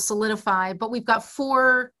ones will solidify, but we've got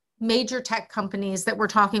 4 major tech companies that we're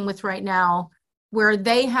talking with right now, where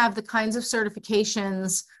they have the kinds of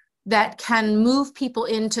certifications that can move people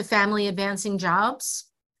into family advancing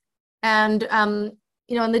jobs. And, and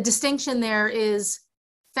the distinction there is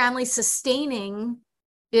family sustaining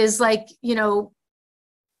is $25,000,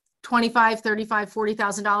 $35,000,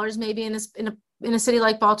 $40,000 maybe in a city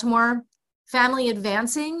like Baltimore. Family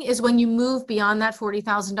advancing is when you move beyond that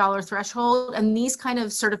 $40,000 threshold, and these kind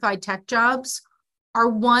of certified tech jobs are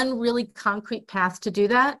one really concrete path to do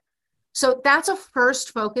that. So that's a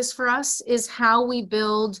first focus for us, is how we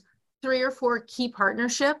build 3 or 4 key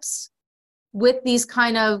partnerships with these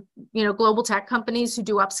kind of, global tech companies who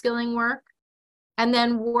do upskilling work, and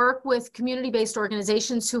then work with community-based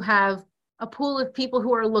organizations who have a pool of people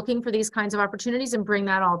who are looking for these kinds of opportunities and bring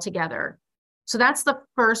that all together. So that's the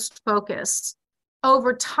first focus.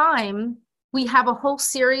 Over time, we have a whole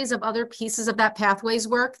series of other pieces of that pathways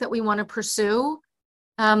work that we want to pursue.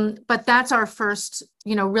 But that's our first,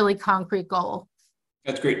 really concrete goal.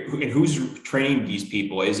 That's great. And who's training these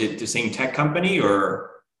people? Is it the same tech company or?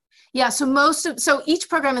 Yeah, so each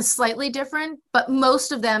program is slightly different, but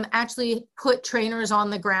most of them actually put trainers on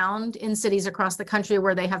the ground in cities across the country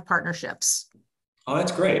where they have partnerships. Oh,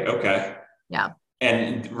 that's great. Okay. Yeah.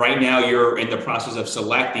 And right now you're in the process of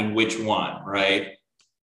selecting which one, right?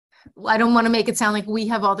 I don't want to make it sound like we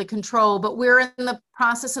have all the control, but we're in the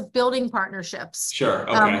process of building partnerships. Sure.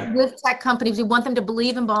 Okay. With tech companies. We want them to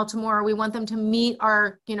believe in Baltimore. We want them to meet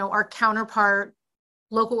our counterpart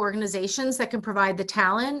local organizations that can provide the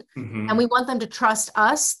talent. Mm-hmm. And we want them to trust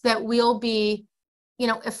us that we'll be,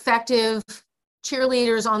 effective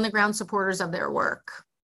cheerleaders, on the ground supporters of their work.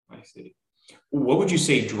 I see. What would you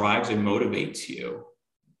say drives and motivates you?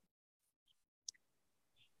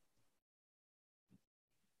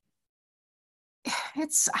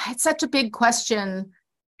 It's such a big question.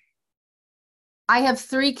 I have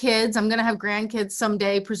 3 kids. I'm going to have grandkids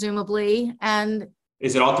someday, presumably. And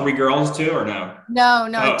is it all 3 girls too, or no? No,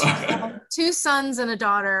 Oh. 2 sons and a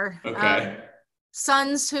daughter. Okay.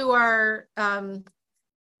 Sons who are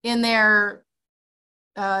in their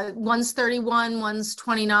one's 31, one's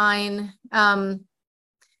 29, and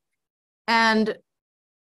then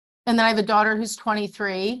I have a daughter who's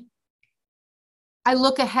 23. I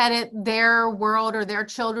look ahead at their world or their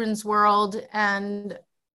children's world, and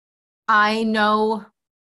I know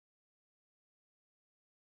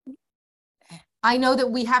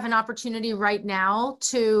that we have an opportunity right now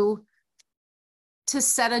to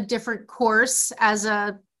set a different course as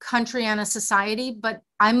a country and a society, but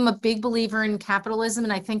I'm a big believer in capitalism,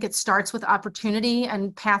 and I think it starts with opportunity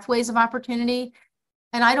and pathways of opportunity.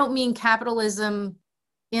 And I don't mean capitalism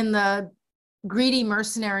in the greedy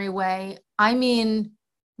mercenary way. I mean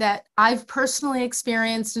that I've personally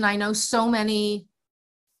experienced, and I know so many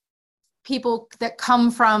people that come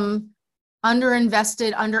from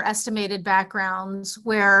underinvested, underestimated backgrounds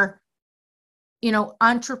where,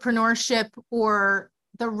 entrepreneurship or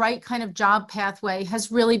the right kind of job pathway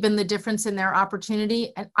has really been the difference in their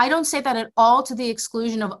opportunity. And I don't say that at all to the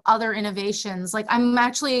exclusion of other innovations. Like, I'm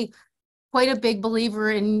actually quite a big believer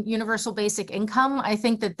in universal basic income. I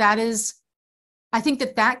think that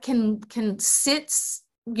can sit,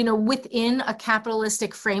 within a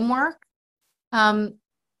capitalistic framework.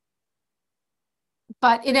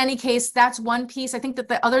 But in any case, that's one piece. I think that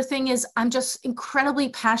the other thing is I'm just incredibly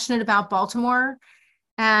passionate about Baltimore,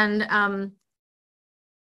 and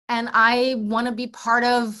I want to be part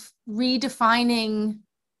of redefining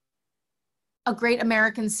a great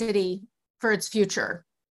American city for its future.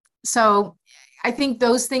 So I think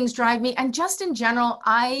those things drive me. And just in general,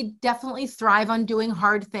 I definitely thrive on doing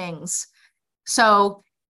hard things. So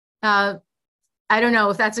I don't know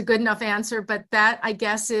if that's a good enough answer, but that, I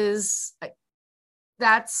guess,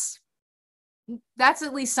 that's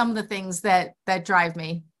at least some of the things that drive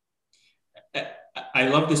me. I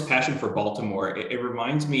love this passion for Baltimore. It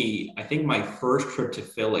reminds me, I think my first trip to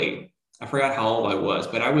Philly, I forgot how old I was,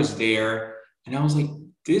 but I was there and I was like,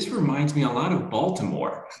 this reminds me a lot of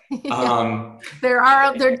Baltimore. Yeah. There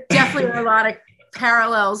definitely are a lot of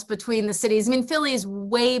parallels between the cities. I mean, Philly is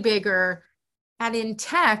way bigger, and in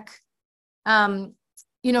tech,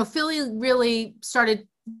 Philly really started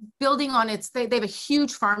building on they have a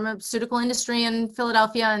huge pharmaceutical industry in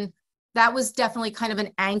Philadelphia, and that was definitely kind of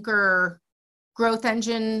an anchor growth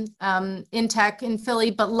engine in tech in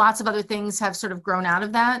Philly, but lots of other things have sort of grown out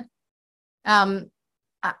of that.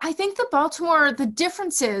 I think the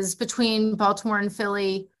differences between Baltimore and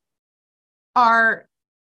Philly are,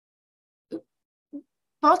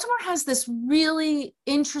 Baltimore has this really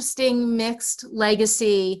interesting mixed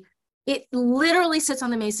legacy. It literally sits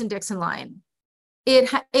on the Mason-Dixon line.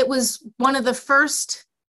 It was one of the first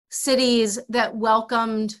cities that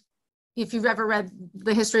welcomed, if you've ever read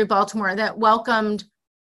the history of Baltimore, that welcomed,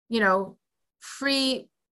 free,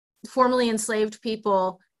 formerly enslaved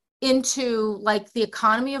people into like the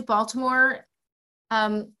economy of Baltimore.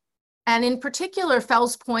 And in particular,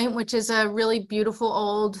 Fells Point, which is a really beautiful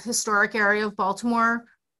old historic area of Baltimore,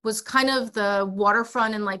 was kind of the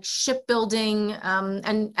waterfront and like shipbuilding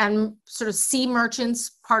and sort of sea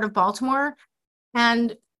merchants part of Baltimore.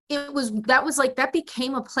 And that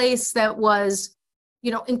became a place that was,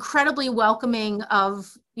 incredibly welcoming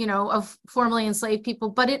of formerly enslaved people.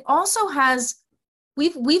 But it also has,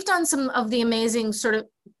 we've done some of the amazing sort of,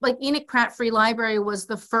 like Enoch Pratt Free Library was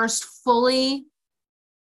the first fully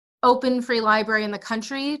open free library in the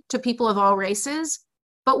country to people of all races.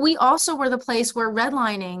 But we also were the place where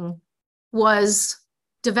redlining was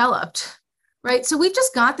developed, right? So we've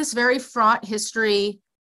just got this very fraught history.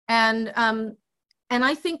 And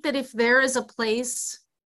I think that if there is a place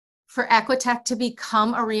for Equitech to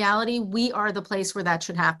become a reality, we are the place where that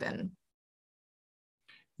should happen.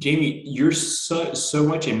 Jamie, you're so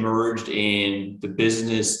much immersed in the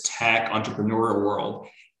business, tech, entrepreneurial world.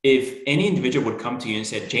 If any individual would come to you and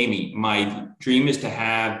said, Jamie, my dream is to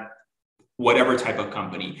have whatever type of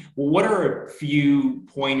company, what are a few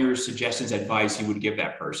pointers, suggestions, advice you would give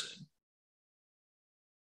that person?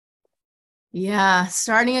 Yeah,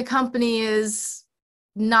 starting a company is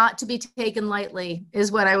not to be taken lightly,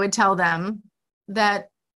 is what I would tell them. That,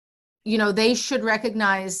 they should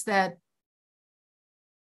recognize that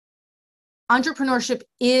entrepreneurship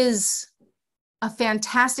is a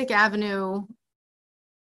fantastic avenue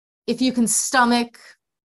if you can stomach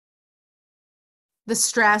the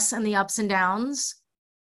stress and the ups and downs.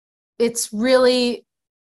 It's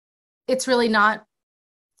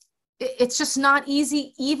just not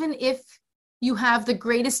easy, even if you have the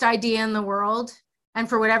greatest idea in the world and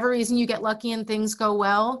for whatever reason you get lucky and things go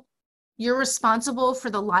well. You're responsible for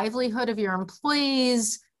the livelihood of your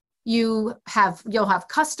employees. You'll have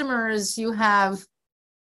customers, you'll have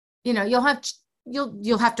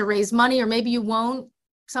to raise money, or maybe you won't.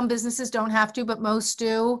 Some businesses don't have to, but most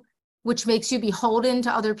do, which makes you beholden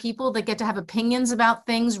to other people that get to have opinions about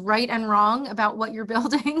things, right and wrong, about what you're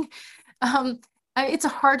building. It's a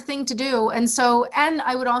hard thing to do. And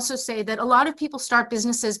I would also say that a lot of people start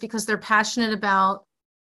businesses because they're passionate about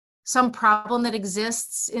some problem that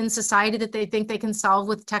exists in society that they think they can solve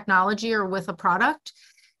with technology or with a product.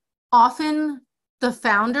 Often the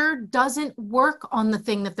founder doesn't work on the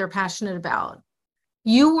thing that they're passionate about.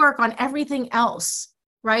 You work on everything else,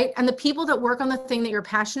 right? And the people that work on the thing that you're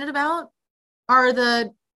passionate about are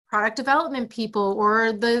the product development people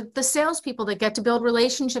or the salespeople that get to build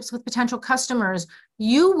relationships with potential customers.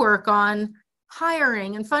 You work on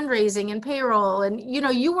hiring and fundraising and payroll, and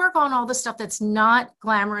you work on all the stuff that's not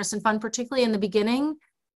glamorous and fun, particularly in the beginning.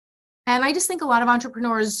 And I just think a lot of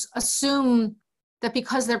entrepreneurs assume that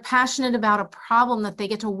because they're passionate about a problem that they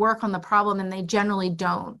get to work on the problem, and they generally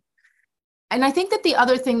don't. And I think that the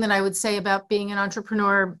other thing that I would say about being an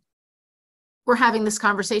entrepreneur, we're having this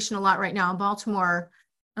conversation a lot right now in Baltimore.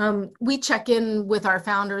 We check in with our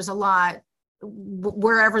founders a lot,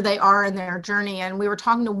 wherever they are in their journey. And we were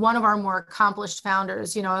talking to one of our more accomplished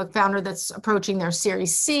founders, a founder that's approaching their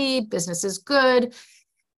Series C, business is good.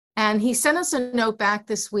 And he sent us a note back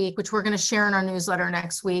this week, which we're going to share in our newsletter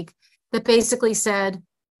next week, that basically said,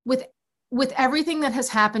 with everything that has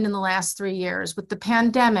happened in the last 3 years, with the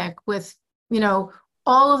pandemic, with,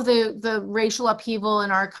 all of the racial upheaval in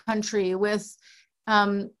our country, with,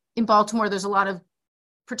 in Baltimore, there's a lot of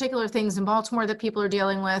particular things in Baltimore that people are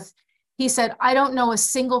dealing with. He said, I don't know a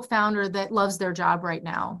single founder that loves their job right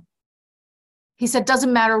now. He said,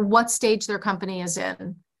 doesn't matter what stage their company is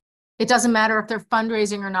in. It doesn't matter if they're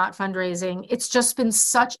fundraising or not fundraising. It's just been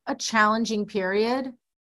such a challenging period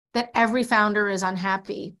that every founder is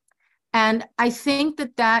unhappy. And I think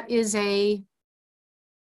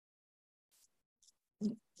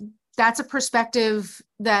that's a perspective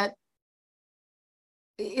that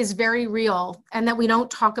is very real, and that we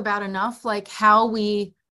don't talk about enough, like how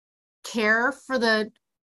we care for the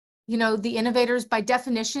innovators. By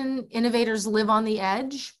definition, innovators live on the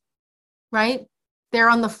edge, right? They're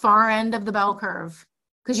on the far end of the bell curve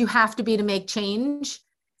because you have to be to make change.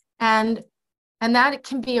 And that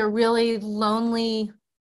can be a really lonely,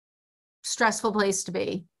 stressful place to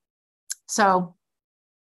be. So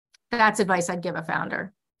that's advice I'd give a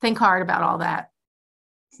founder. Think hard about all that.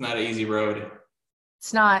 It's not an easy road.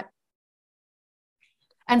 It's not.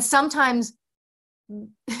 And sometimes,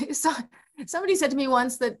 somebody said to me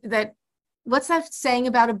once that what's that saying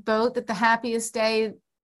about a boat, that the happiest day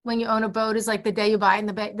when you own a boat is like the day you buy it and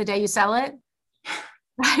the day you sell it,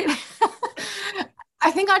 right? I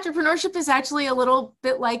think entrepreneurship is actually a little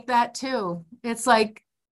bit like that too. It's like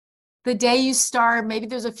the day you start, maybe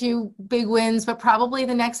there's a few big wins, but probably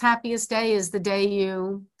the next happiest day is the day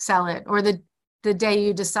you sell it, or the day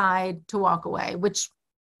you decide to walk away, which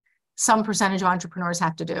some percentage of entrepreneurs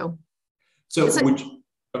have to do. So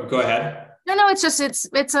go ahead. No, it's just, it's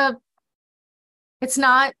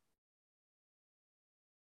not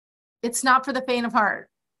for the faint of heart.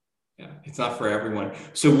 Yeah, it's not for everyone.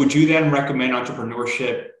 So would you then recommend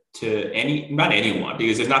entrepreneurship to not anyone,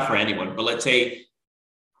 because it's not for anyone, but let's say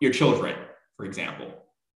your children, for example?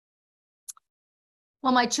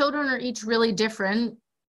 Well, my children are each really different.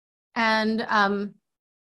 And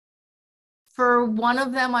for one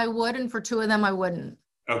of them I would, and for two of them I wouldn't.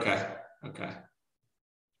 Okay.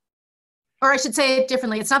 Or I should say it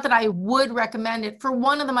differently. It's not that I would recommend it. For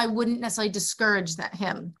one of them, I wouldn't necessarily discourage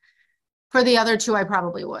him. For the other two, I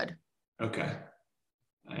probably would. Okay.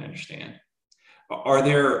 I understand. Are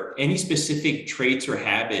there any specific traits or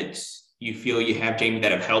habits you feel you have, Jamie,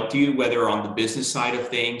 that have helped you, whether on the business side of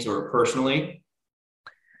things or personally?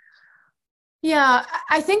 Yeah,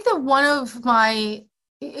 I think that one of my,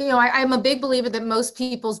 I'm a big believer that most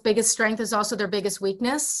people's biggest strength is also their biggest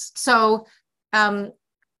weakness. So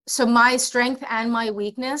my strength and my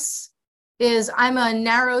weakness is I'm a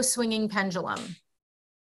narrow swinging pendulum,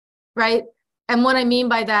 right? And what I mean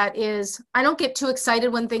by that is I don't get too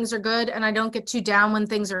excited when things are good and I don't get too down when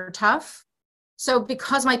things are tough. So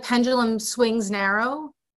because my pendulum swings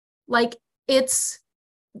narrow, like that's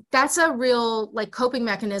a real like coping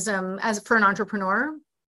mechanism as for an entrepreneur.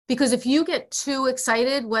 Because if you get too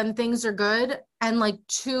excited when things are good and like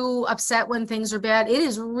too upset when things are bad, it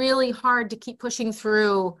is really hard to keep pushing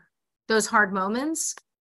through those hard moments.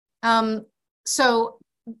 So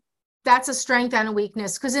that's a strength and a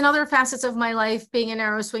weakness, because in other facets of my life, being a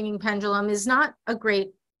narrow swinging pendulum is not a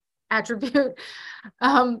great attribute.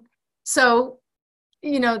 So,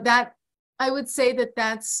 that I would say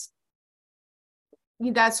that's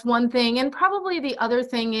one thing. And probably the other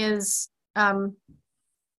thing is,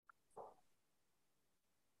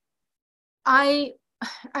 I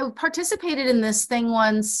participated in this thing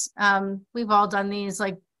once. We've all done these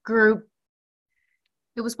like group.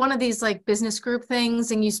 It was one of these like business group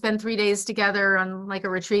things, and you spend 3 days together on like a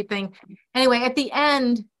retreat thing. Anyway, at the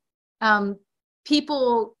end,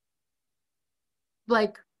 people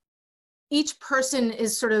like each person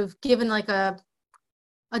is sort of given like a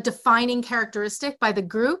defining characteristic by the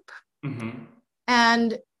group. Mm-hmm.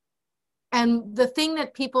 And the thing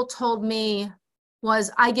that people told me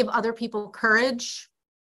was I give other people courage.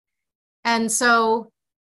 And so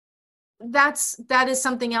that is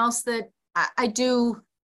something else that I do.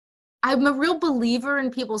 I'm a real believer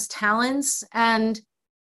in people's talents, and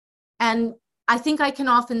I think I can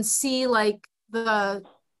often see like the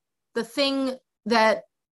thing that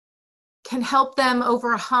can help them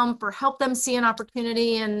over a hump or help them see an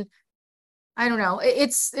opportunity. And I don't know, and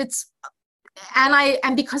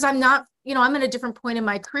because I'm not, I'm at a different point in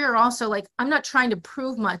my career also, like I'm not trying to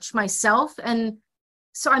prove much myself. And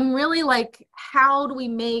so I'm really like, how do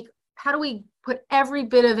we put every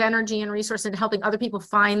bit of energy and resource into helping other people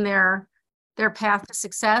find their path to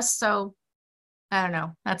success? So I don't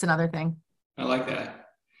know. That's another thing. I like that.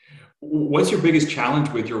 What's your biggest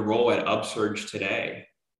challenge with your role at UpSurge today?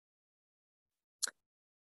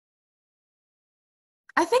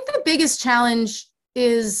 I think the biggest challenge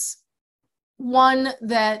is one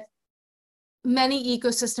that many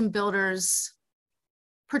ecosystem builders,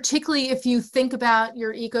 particularly if you think about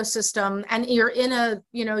your ecosystem and you're in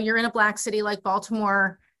a black city like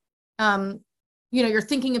Baltimore, you're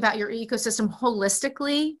thinking about your ecosystem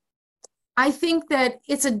holistically. I think that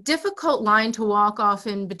it's a difficult line to walk off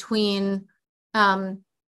in between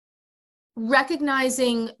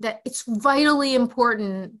recognizing that it's vitally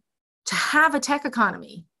important to have a tech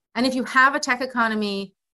economy. And if you have a tech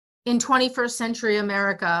economy in 21st century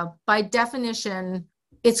America, by definition,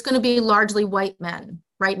 it's going to be largely white men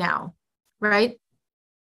right now, right?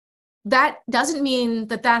 That doesn't mean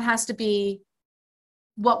that has to be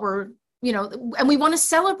what we're, and we want to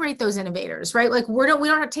celebrate those innovators, right? Like we're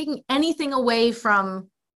not taking anything away from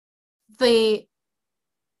the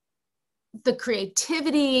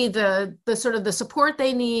creativity, the sort of the support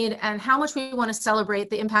they need, and how much we want to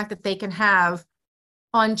celebrate the impact that they can have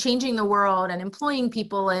on changing the world and employing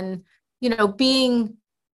people and, being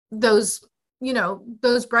those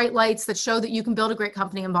bright lights that show that you can build a great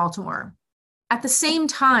company in Baltimore. At the same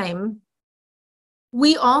time,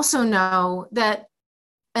 we also know that,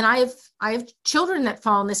 and I have children that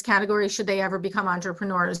fall in this category should they ever become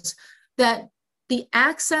entrepreneurs, that the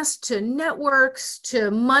access to networks,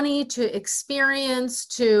 to money, to experience,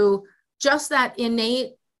 to just that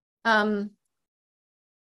innate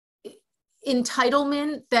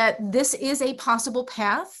entitlement that this is a possible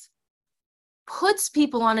path puts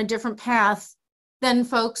people on a different path than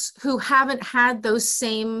folks who haven't had those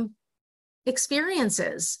same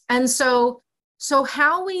experiences. And so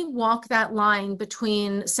how we walk that line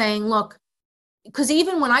between saying, look, because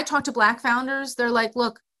even when I talk to Black founders, they're like,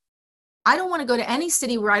 look, I don't want to go to any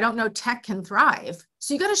city where I don't know tech can thrive.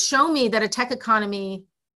 So you got to show me that a tech economy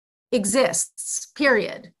exists,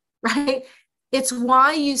 period, right? It's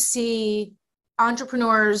why you see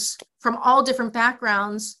entrepreneurs from all different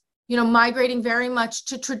backgrounds, migrating very much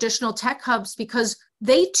to traditional tech hubs because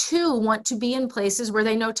they too want to be in places where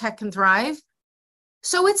they know tech can thrive.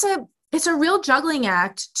 So it's a real juggling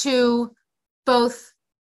act to both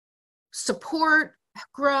support,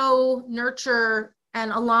 grow, nurture,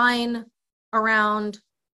 and align around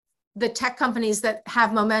the tech companies that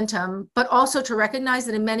have momentum, but also to recognize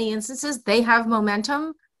that in many instances, they have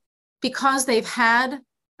momentum because they've had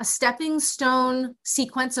a stepping stone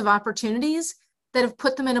sequence of opportunities that have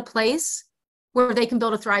put them in a place where they can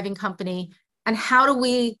build a thriving company. And how do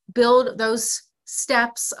we build those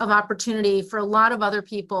steps of opportunity for a lot of other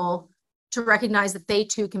people to recognize that they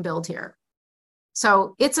too can build here?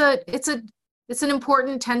 So it's an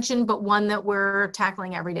important tension, but one that we're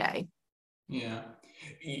tackling every day. Yeah.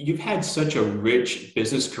 You've had such a rich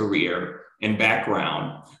business career and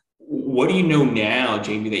background. What do you know now,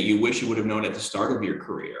 Jamie, that you wish you would have known at the start of your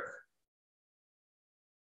career?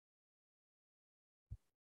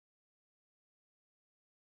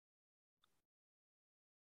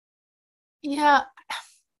 Yeah,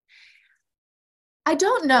 I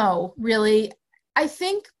don't know, really. I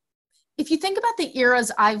think if you think about the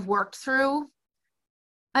eras I've worked through,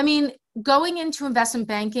 I mean, going into investment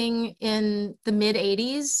banking in the mid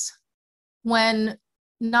 80s, when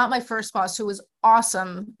not my first boss, who was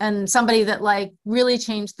awesome and somebody that like really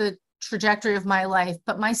changed the trajectory of my life,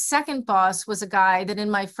 but my second boss was a guy that in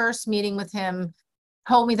my first meeting with him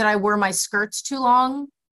told me that I wore my skirts too long.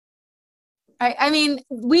 I mean,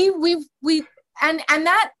 and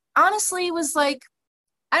that honestly was like,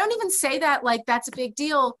 I don't even say that like that's a big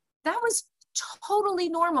deal. That was totally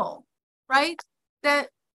normal, right? That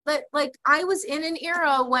like I was in an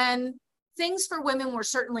era when things for women were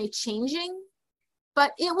certainly changing,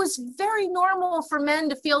 but it was very normal for men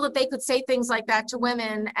to feel that they could say things like that to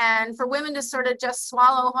women, and for women to sort of just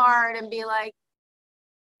swallow hard and be like,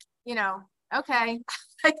 you know, okay,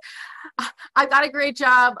 like I got a great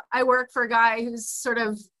job. I work for a guy who's sort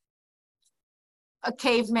of a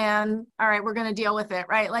caveman. All right, we're going to deal with it,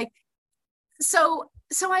 right? Like, so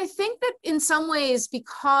I think that in some ways,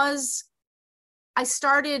 because I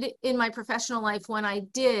started in my professional life when I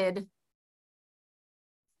did,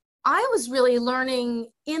 I was really learning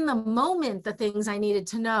in the moment the things I needed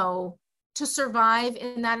to know to survive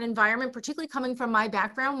in that environment, particularly coming from my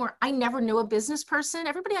background where I never knew a business person.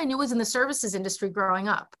 Everybody I knew was in the services industry growing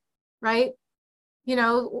up, right? You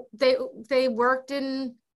know, they worked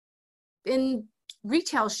in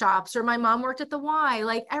retail shops, or my mom worked at the Y.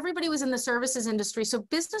 Like everybody was in the services industry. So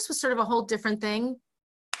business was sort of a whole different thing.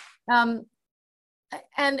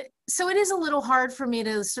 And so it is a little hard for me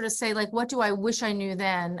to sort of say, like, what do I wish I knew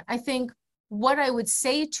then? I think what I would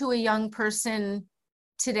say to a young person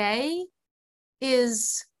today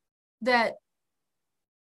is that,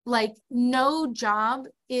 like, no job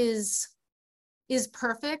is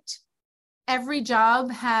perfect. Every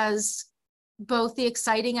job has both the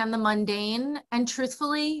exciting and the mundane. And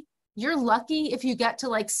truthfully, you're lucky if you get to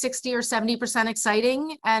like 60 or 70%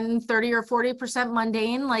 exciting and 30 or 40%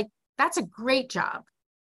 mundane. Like, that's a great job,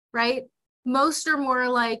 right? Most are more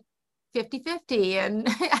like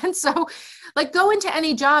 50-50. And so like go into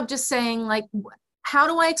any job just saying like, how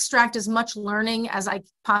do I extract as much learning as I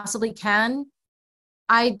possibly can?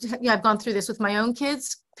 I've gone through this with my own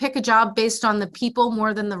kids. Pick a job based on the people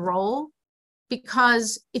more than the role.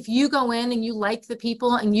 Because if you go in and you like the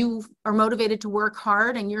people and you are motivated to work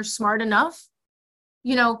hard and you're smart enough,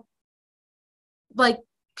 you know, like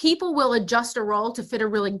people will adjust a role to fit a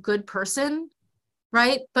really good person,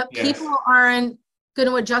 right? But Yes. People aren't going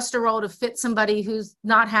to adjust a role to fit somebody who's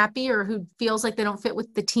not happy or who feels like they don't fit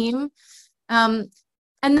with the team. And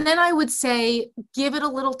then I would say, give it a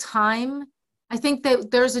little time. I think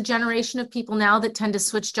that there's a generation of people now that tend to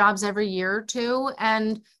switch jobs every year or two.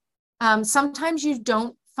 And sometimes you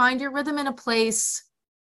don't find your rhythm in a place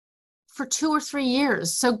for 2 or 3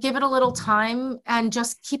 years. So give it a little time and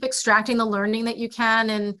just keep extracting the learning that you can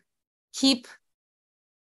and keep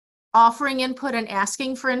offering input and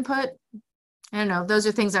asking for input. I don't know. Those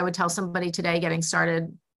are things I would tell somebody today getting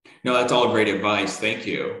started. No, that's all great advice. Thank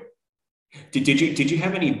you. Did you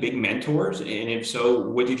have any big mentors? And if so,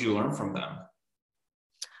 what did you learn from them?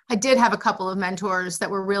 I did have a couple of mentors that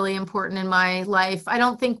were really important in my life. I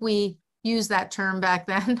don't think we used that term back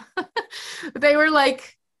then. They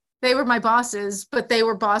were my bosses, but they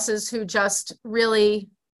were bosses who just really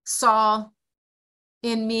saw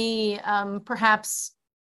in me perhaps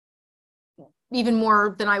even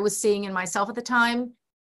more than I was seeing in myself at the time.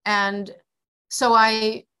 And so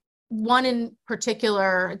one in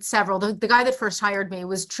particular, several, the guy that first hired me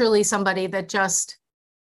was truly somebody that just,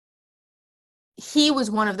 he was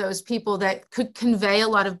one of those people that could convey a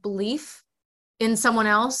lot of belief in someone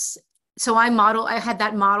else. So I had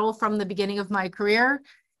that model from the beginning of my career.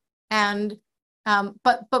 And,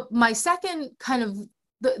 but my second kind of,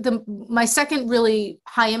 my second really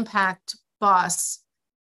high impact boss,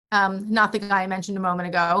 not the guy I mentioned a moment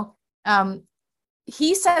ago,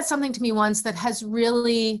 he said something to me once that has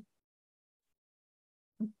really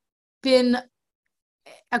been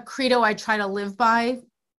a credo I try to live by.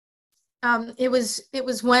 It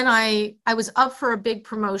was when I was up for a big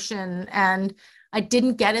promotion and I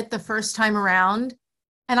didn't get it the first time around.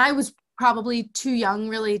 And I was probably too young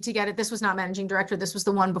really to get it. This was not managing director. This was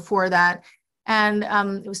the one before that. And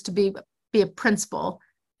it was to be a principal.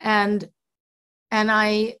 And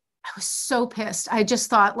I was so pissed. I just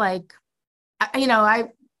thought like, you know,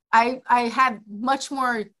 I had much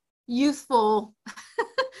more youthful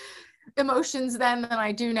emotions then than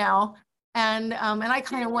I do now. And I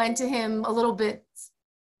kind of went to him a little bit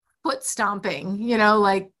foot stomping, you know,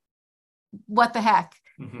 like, what the heck?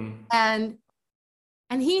 Mm-hmm.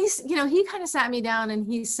 And he's, you know, he kind of sat me down and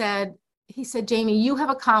he said, Jamie, you have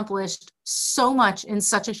accomplished so much in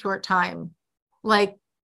such a short time. Like,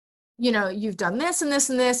 you know, you've done this and this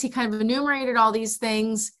and this. He kind of enumerated all these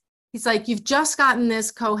things. He's like, you've just gotten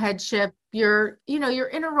this co-headship. You're in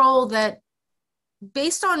a role that,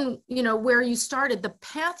 based on, you know, where you started, the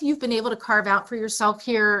path you've been able to carve out for yourself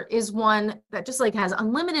here is one that just like has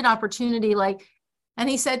unlimited opportunity. Like, and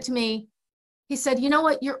he said to me, he said, you know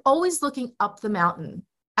what, you're always looking up the mountain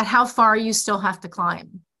at how far you still have to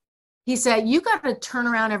climb. He said, you got to turn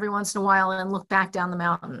around every once in a while and look back down the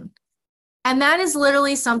mountain. And that is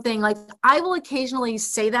literally something like I will occasionally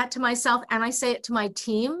say that to myself, and I say it to my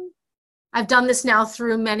team. I've done this now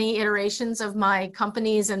through many iterations of my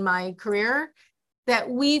companies and my career, that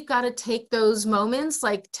we've got to take those moments,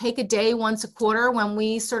 like take a day once a quarter when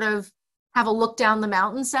we sort of have a look down the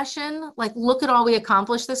mountain session, like look at all we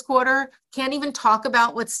accomplished this quarter, can't even talk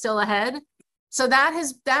about what's still ahead. So that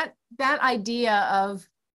idea of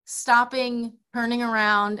stopping, turning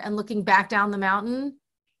around and looking back down the mountain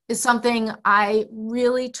is something I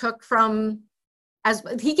really took from, as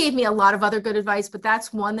he gave me a lot of other good advice, but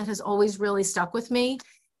that's one that has always really stuck with me.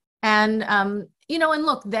 And, you know, and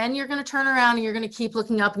look, then you're going to turn around and you're going to keep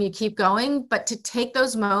looking up and you keep going, but to take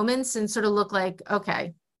those moments and sort of look like,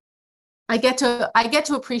 okay, I get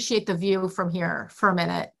to appreciate the view from here for a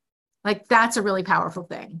minute. Like, that's a really powerful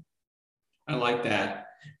thing. I like that.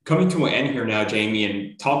 Coming to an end here now, Jamie,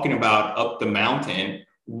 and talking about up the mountain,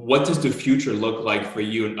 what does the future look like for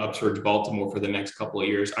you in UpSurge Baltimore for the next couple of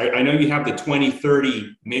years? I know you have the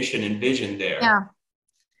 2030 mission and vision there. Yeah.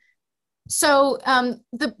 So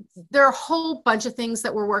there are a whole bunch of things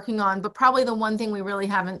that we're working on, but probably the one thing we really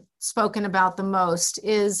haven't spoken about the most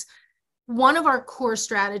is one of our core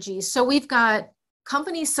strategies. So we've got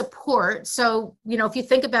company support. So, you know, if you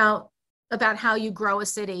think about how you grow a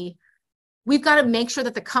city, we've got to make sure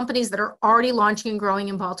that the companies that are already launching and growing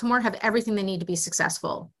in Baltimore have everything they need to be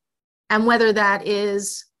successful. And whether that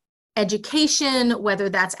is education, whether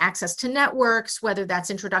that's access to networks, whether that's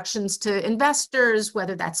introductions to investors,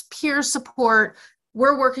 whether that's peer support,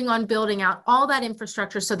 we're working on building out all that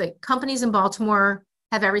infrastructure so that companies in Baltimore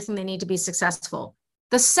have everything they need to be successful.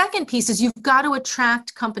 The second piece is you've got to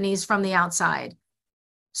attract companies from the outside.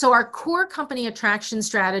 So our core company attraction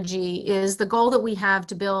strategy is the goal that we have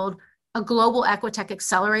to build a global Equitech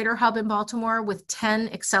accelerator hub in Baltimore with 10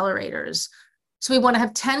 accelerators. So we want to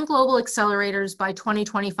have 10 global accelerators by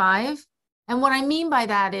 2025. And what I mean by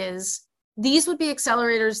that is these would be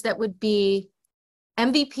accelerators that would be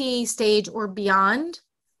MVP stage or beyond.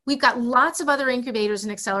 We've got lots of other incubators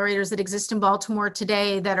and accelerators that exist in Baltimore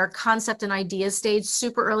today that are concept and idea stage,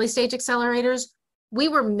 super early stage accelerators. We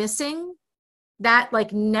were missing that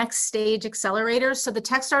like next stage accelerator. So the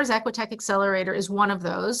Techstars Equitech Accelerator is one of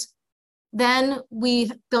those. Then we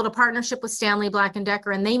built a partnership with Stanley Black &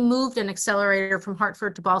 Decker, and they moved an accelerator from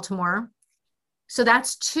Hartford to Baltimore. So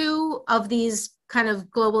that's two of these kind of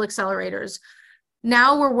global accelerators.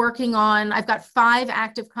 Now we're working on, I've got 5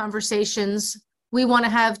 active conversations. We want to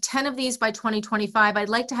have 10 of these by 2025. I'd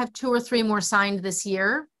like to have 2 or 3 more signed this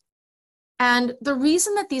year. And the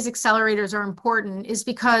reason that these accelerators are important is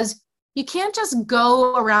because you can't just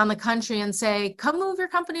go around the country and say, come move your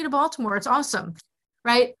company to Baltimore. It's awesome,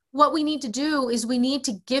 right? What we need to do is we need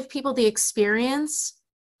to give people the experience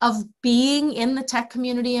of being in the tech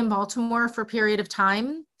community in Baltimore for a period of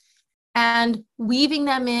time and weaving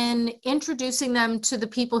them in, introducing them to the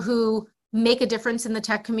people who make a difference in the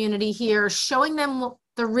tech community here, showing them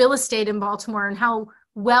the real estate in Baltimore and how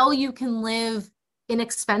well you can live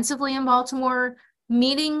inexpensively in Baltimore,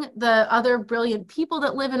 meeting the other brilliant people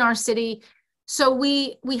that live in our city. So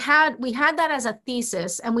we had that as a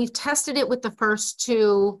thesis, and we've tested it with the first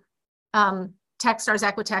 2 Techstars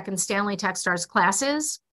Equitech and Stanley Techstars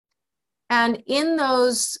classes. And in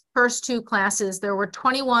those first 2 classes, there were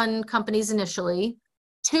 21 companies initially.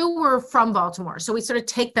 2 were from Baltimore. So we sort of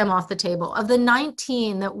take them off the table. Of the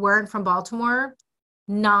 19 that weren't from Baltimore,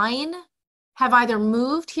 9 have either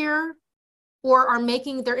moved here or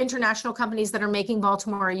they're international companies that are making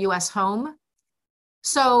Baltimore a US home.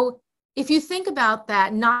 So if you think about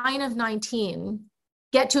that, 9 of 19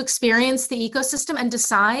 get to experience the ecosystem and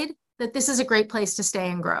decide that this is a great place to stay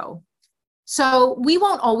and grow. So we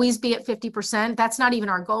won't always be at 50%. That's not even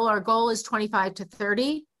our goal. Our goal is 25 to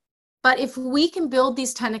 30. But if we can build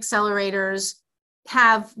these 10 accelerators,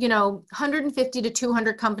 have, 150 to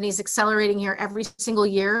 200 companies accelerating here every single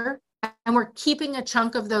year, and we're keeping a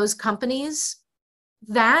chunk of those companies,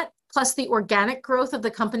 that plus the organic growth of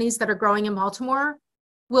the companies that are growing in Baltimore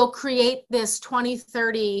will create this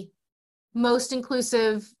 2030 most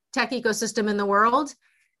inclusive tech ecosystem in the world.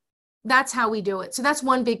 That's how we do it. So that's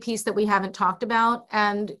one big piece that we haven't talked about.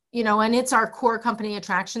 And, and it's our core company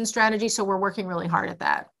attraction strategy. So we're working really hard at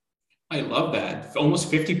that. I love that.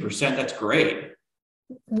 Almost 50%. That's great.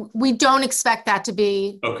 We don't expect that to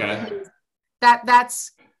be. Okay.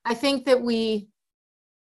 I think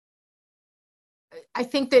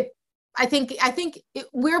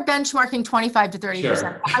we're benchmarking 25 to 30%.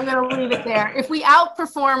 Sure. I'm going to leave it there. If we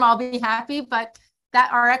outperform, I'll be happy, but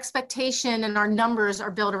that our expectation and our numbers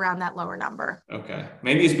are built around that lower number. Okay.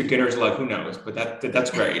 Maybe it's beginner's luck, who knows, but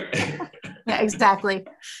that's great. Yeah, exactly.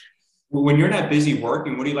 When you're not busy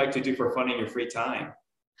working, what do you like to do for fun in your free time?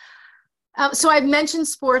 So I've mentioned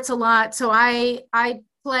sports a lot. So I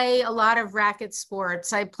play a lot of racket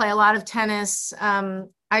sports. I play a lot of tennis.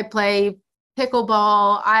 I play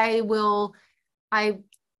pickleball. I will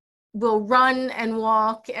run and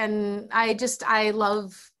walk, and I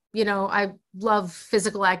love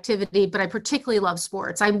physical activity, but I particularly love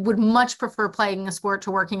sports. I would much prefer playing a sport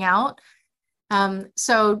to working out.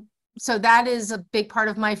 So that is a big part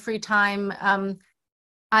of my free time.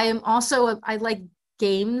 I like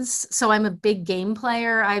games. So I'm a big game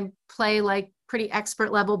player. I play like pretty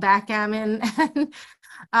expert level backgammon.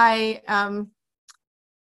 I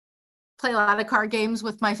play a lot of card games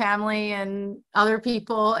with my family and other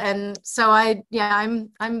people. And so I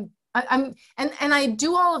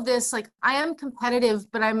do all of this. Like, I am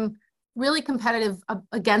competitive, but I'm really competitive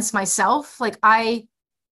against myself. Like, I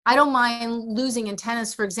don't mind losing in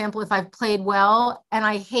tennis, for example, if I've played well, and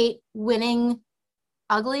I hate winning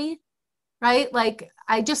ugly, right? Like,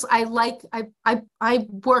 I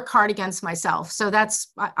work hard against myself. So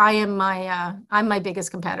I'm my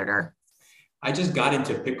biggest competitor. I just got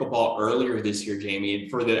into pickleball earlier this year, Jamie,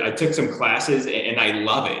 and I took some classes and I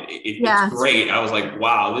love it. It's great. I was like,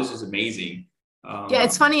 wow, this is amazing. Yeah,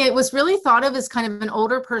 it's funny. It was really thought of as kind of an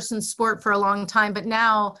older person's sport for a long time, but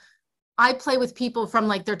now I play with people from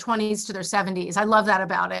like their 20s to their 70s. I love that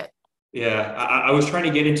about it. Yeah, I was trying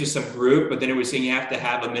to get into some group, but then it was saying you have to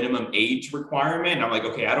have a minimum age requirement. And I'm like,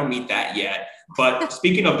 okay, I don't meet that yet. But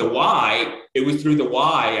speaking of the Y, it was through the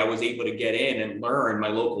Y I was able to get in and learn my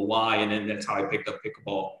local Y. And then that's how I picked up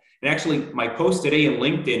pickleball. And actually, my post today in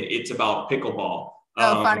LinkedIn, it's about pickleball.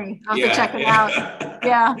 Oh, funny. I'll have to check it out.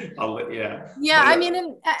 Yeah. Yeah, I mean,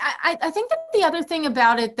 and I think that the other thing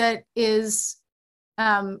about it that is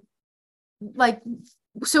during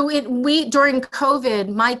COVID,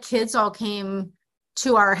 my kids all came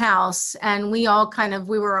to our house, and we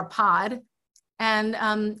were a pod, and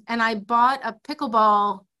I bought a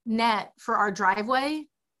pickleball net for our driveway.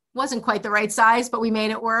 Wasn't quite the right size, but we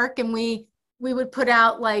made it work, and we would put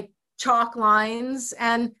out like chalk lines,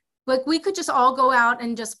 and like we could just all go out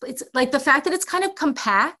and it's like the fact that it's kind of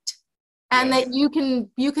compact, and that you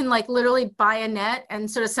can like literally buy a net and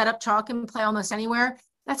sort of set up chalk and play almost anywhere.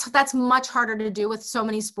 That's much harder to do with so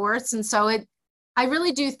many sports. And so I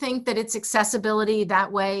really do think that its accessibility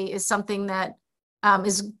that way is something that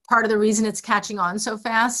is part of the reason it's catching on so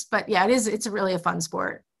fast. But yeah, it's really a fun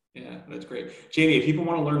sport. Yeah, that's great. Jamie, if people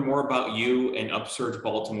want to learn more about you and UpSurge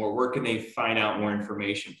Baltimore, where can they find out more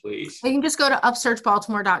information, please? They can just go to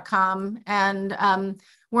UpSurgeBaltimore.com, and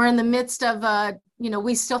we're in the midst of,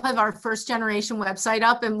 we still have our first generation website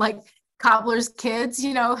up, and like cobbler's kids,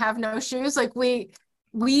 have no shoes. Like we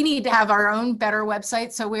need to have our own better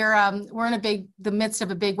website. So we're in the midst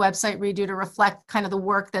of a big website redo to reflect kind of the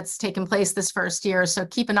work that's taken place this first year. So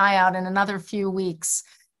keep an eye out in another few weeks.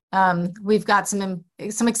 We've got some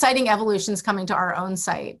exciting evolutions coming to our own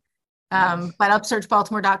site. But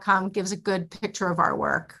UpSurgeBaltimore.com gives a good picture of our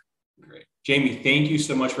work. Great. Jamie, thank you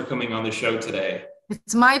so much for coming on the show today.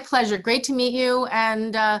 It's my pleasure. Great to meet you.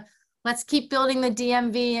 And let's keep building the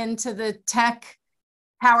DMV into the tech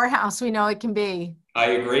powerhouse we know it can be.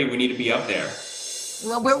 I agree. We need to be up there.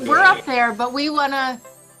 Well, we're up there, but we want to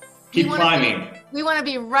keep climbing. We want to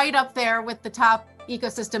be right up there with the top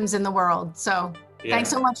ecosystems in the world. So thanks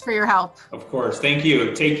so much for your help. Of course. Thank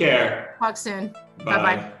you. Take care. Talk soon. Bye.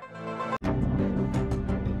 Bye-bye.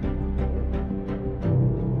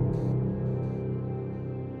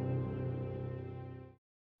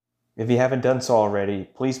 If you haven't done so already,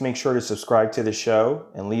 please make sure to subscribe to the show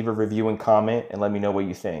and leave a review and comment and let me know what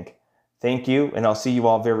you think. Thank you, and I'll see you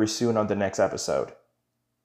all very soon on the next episode.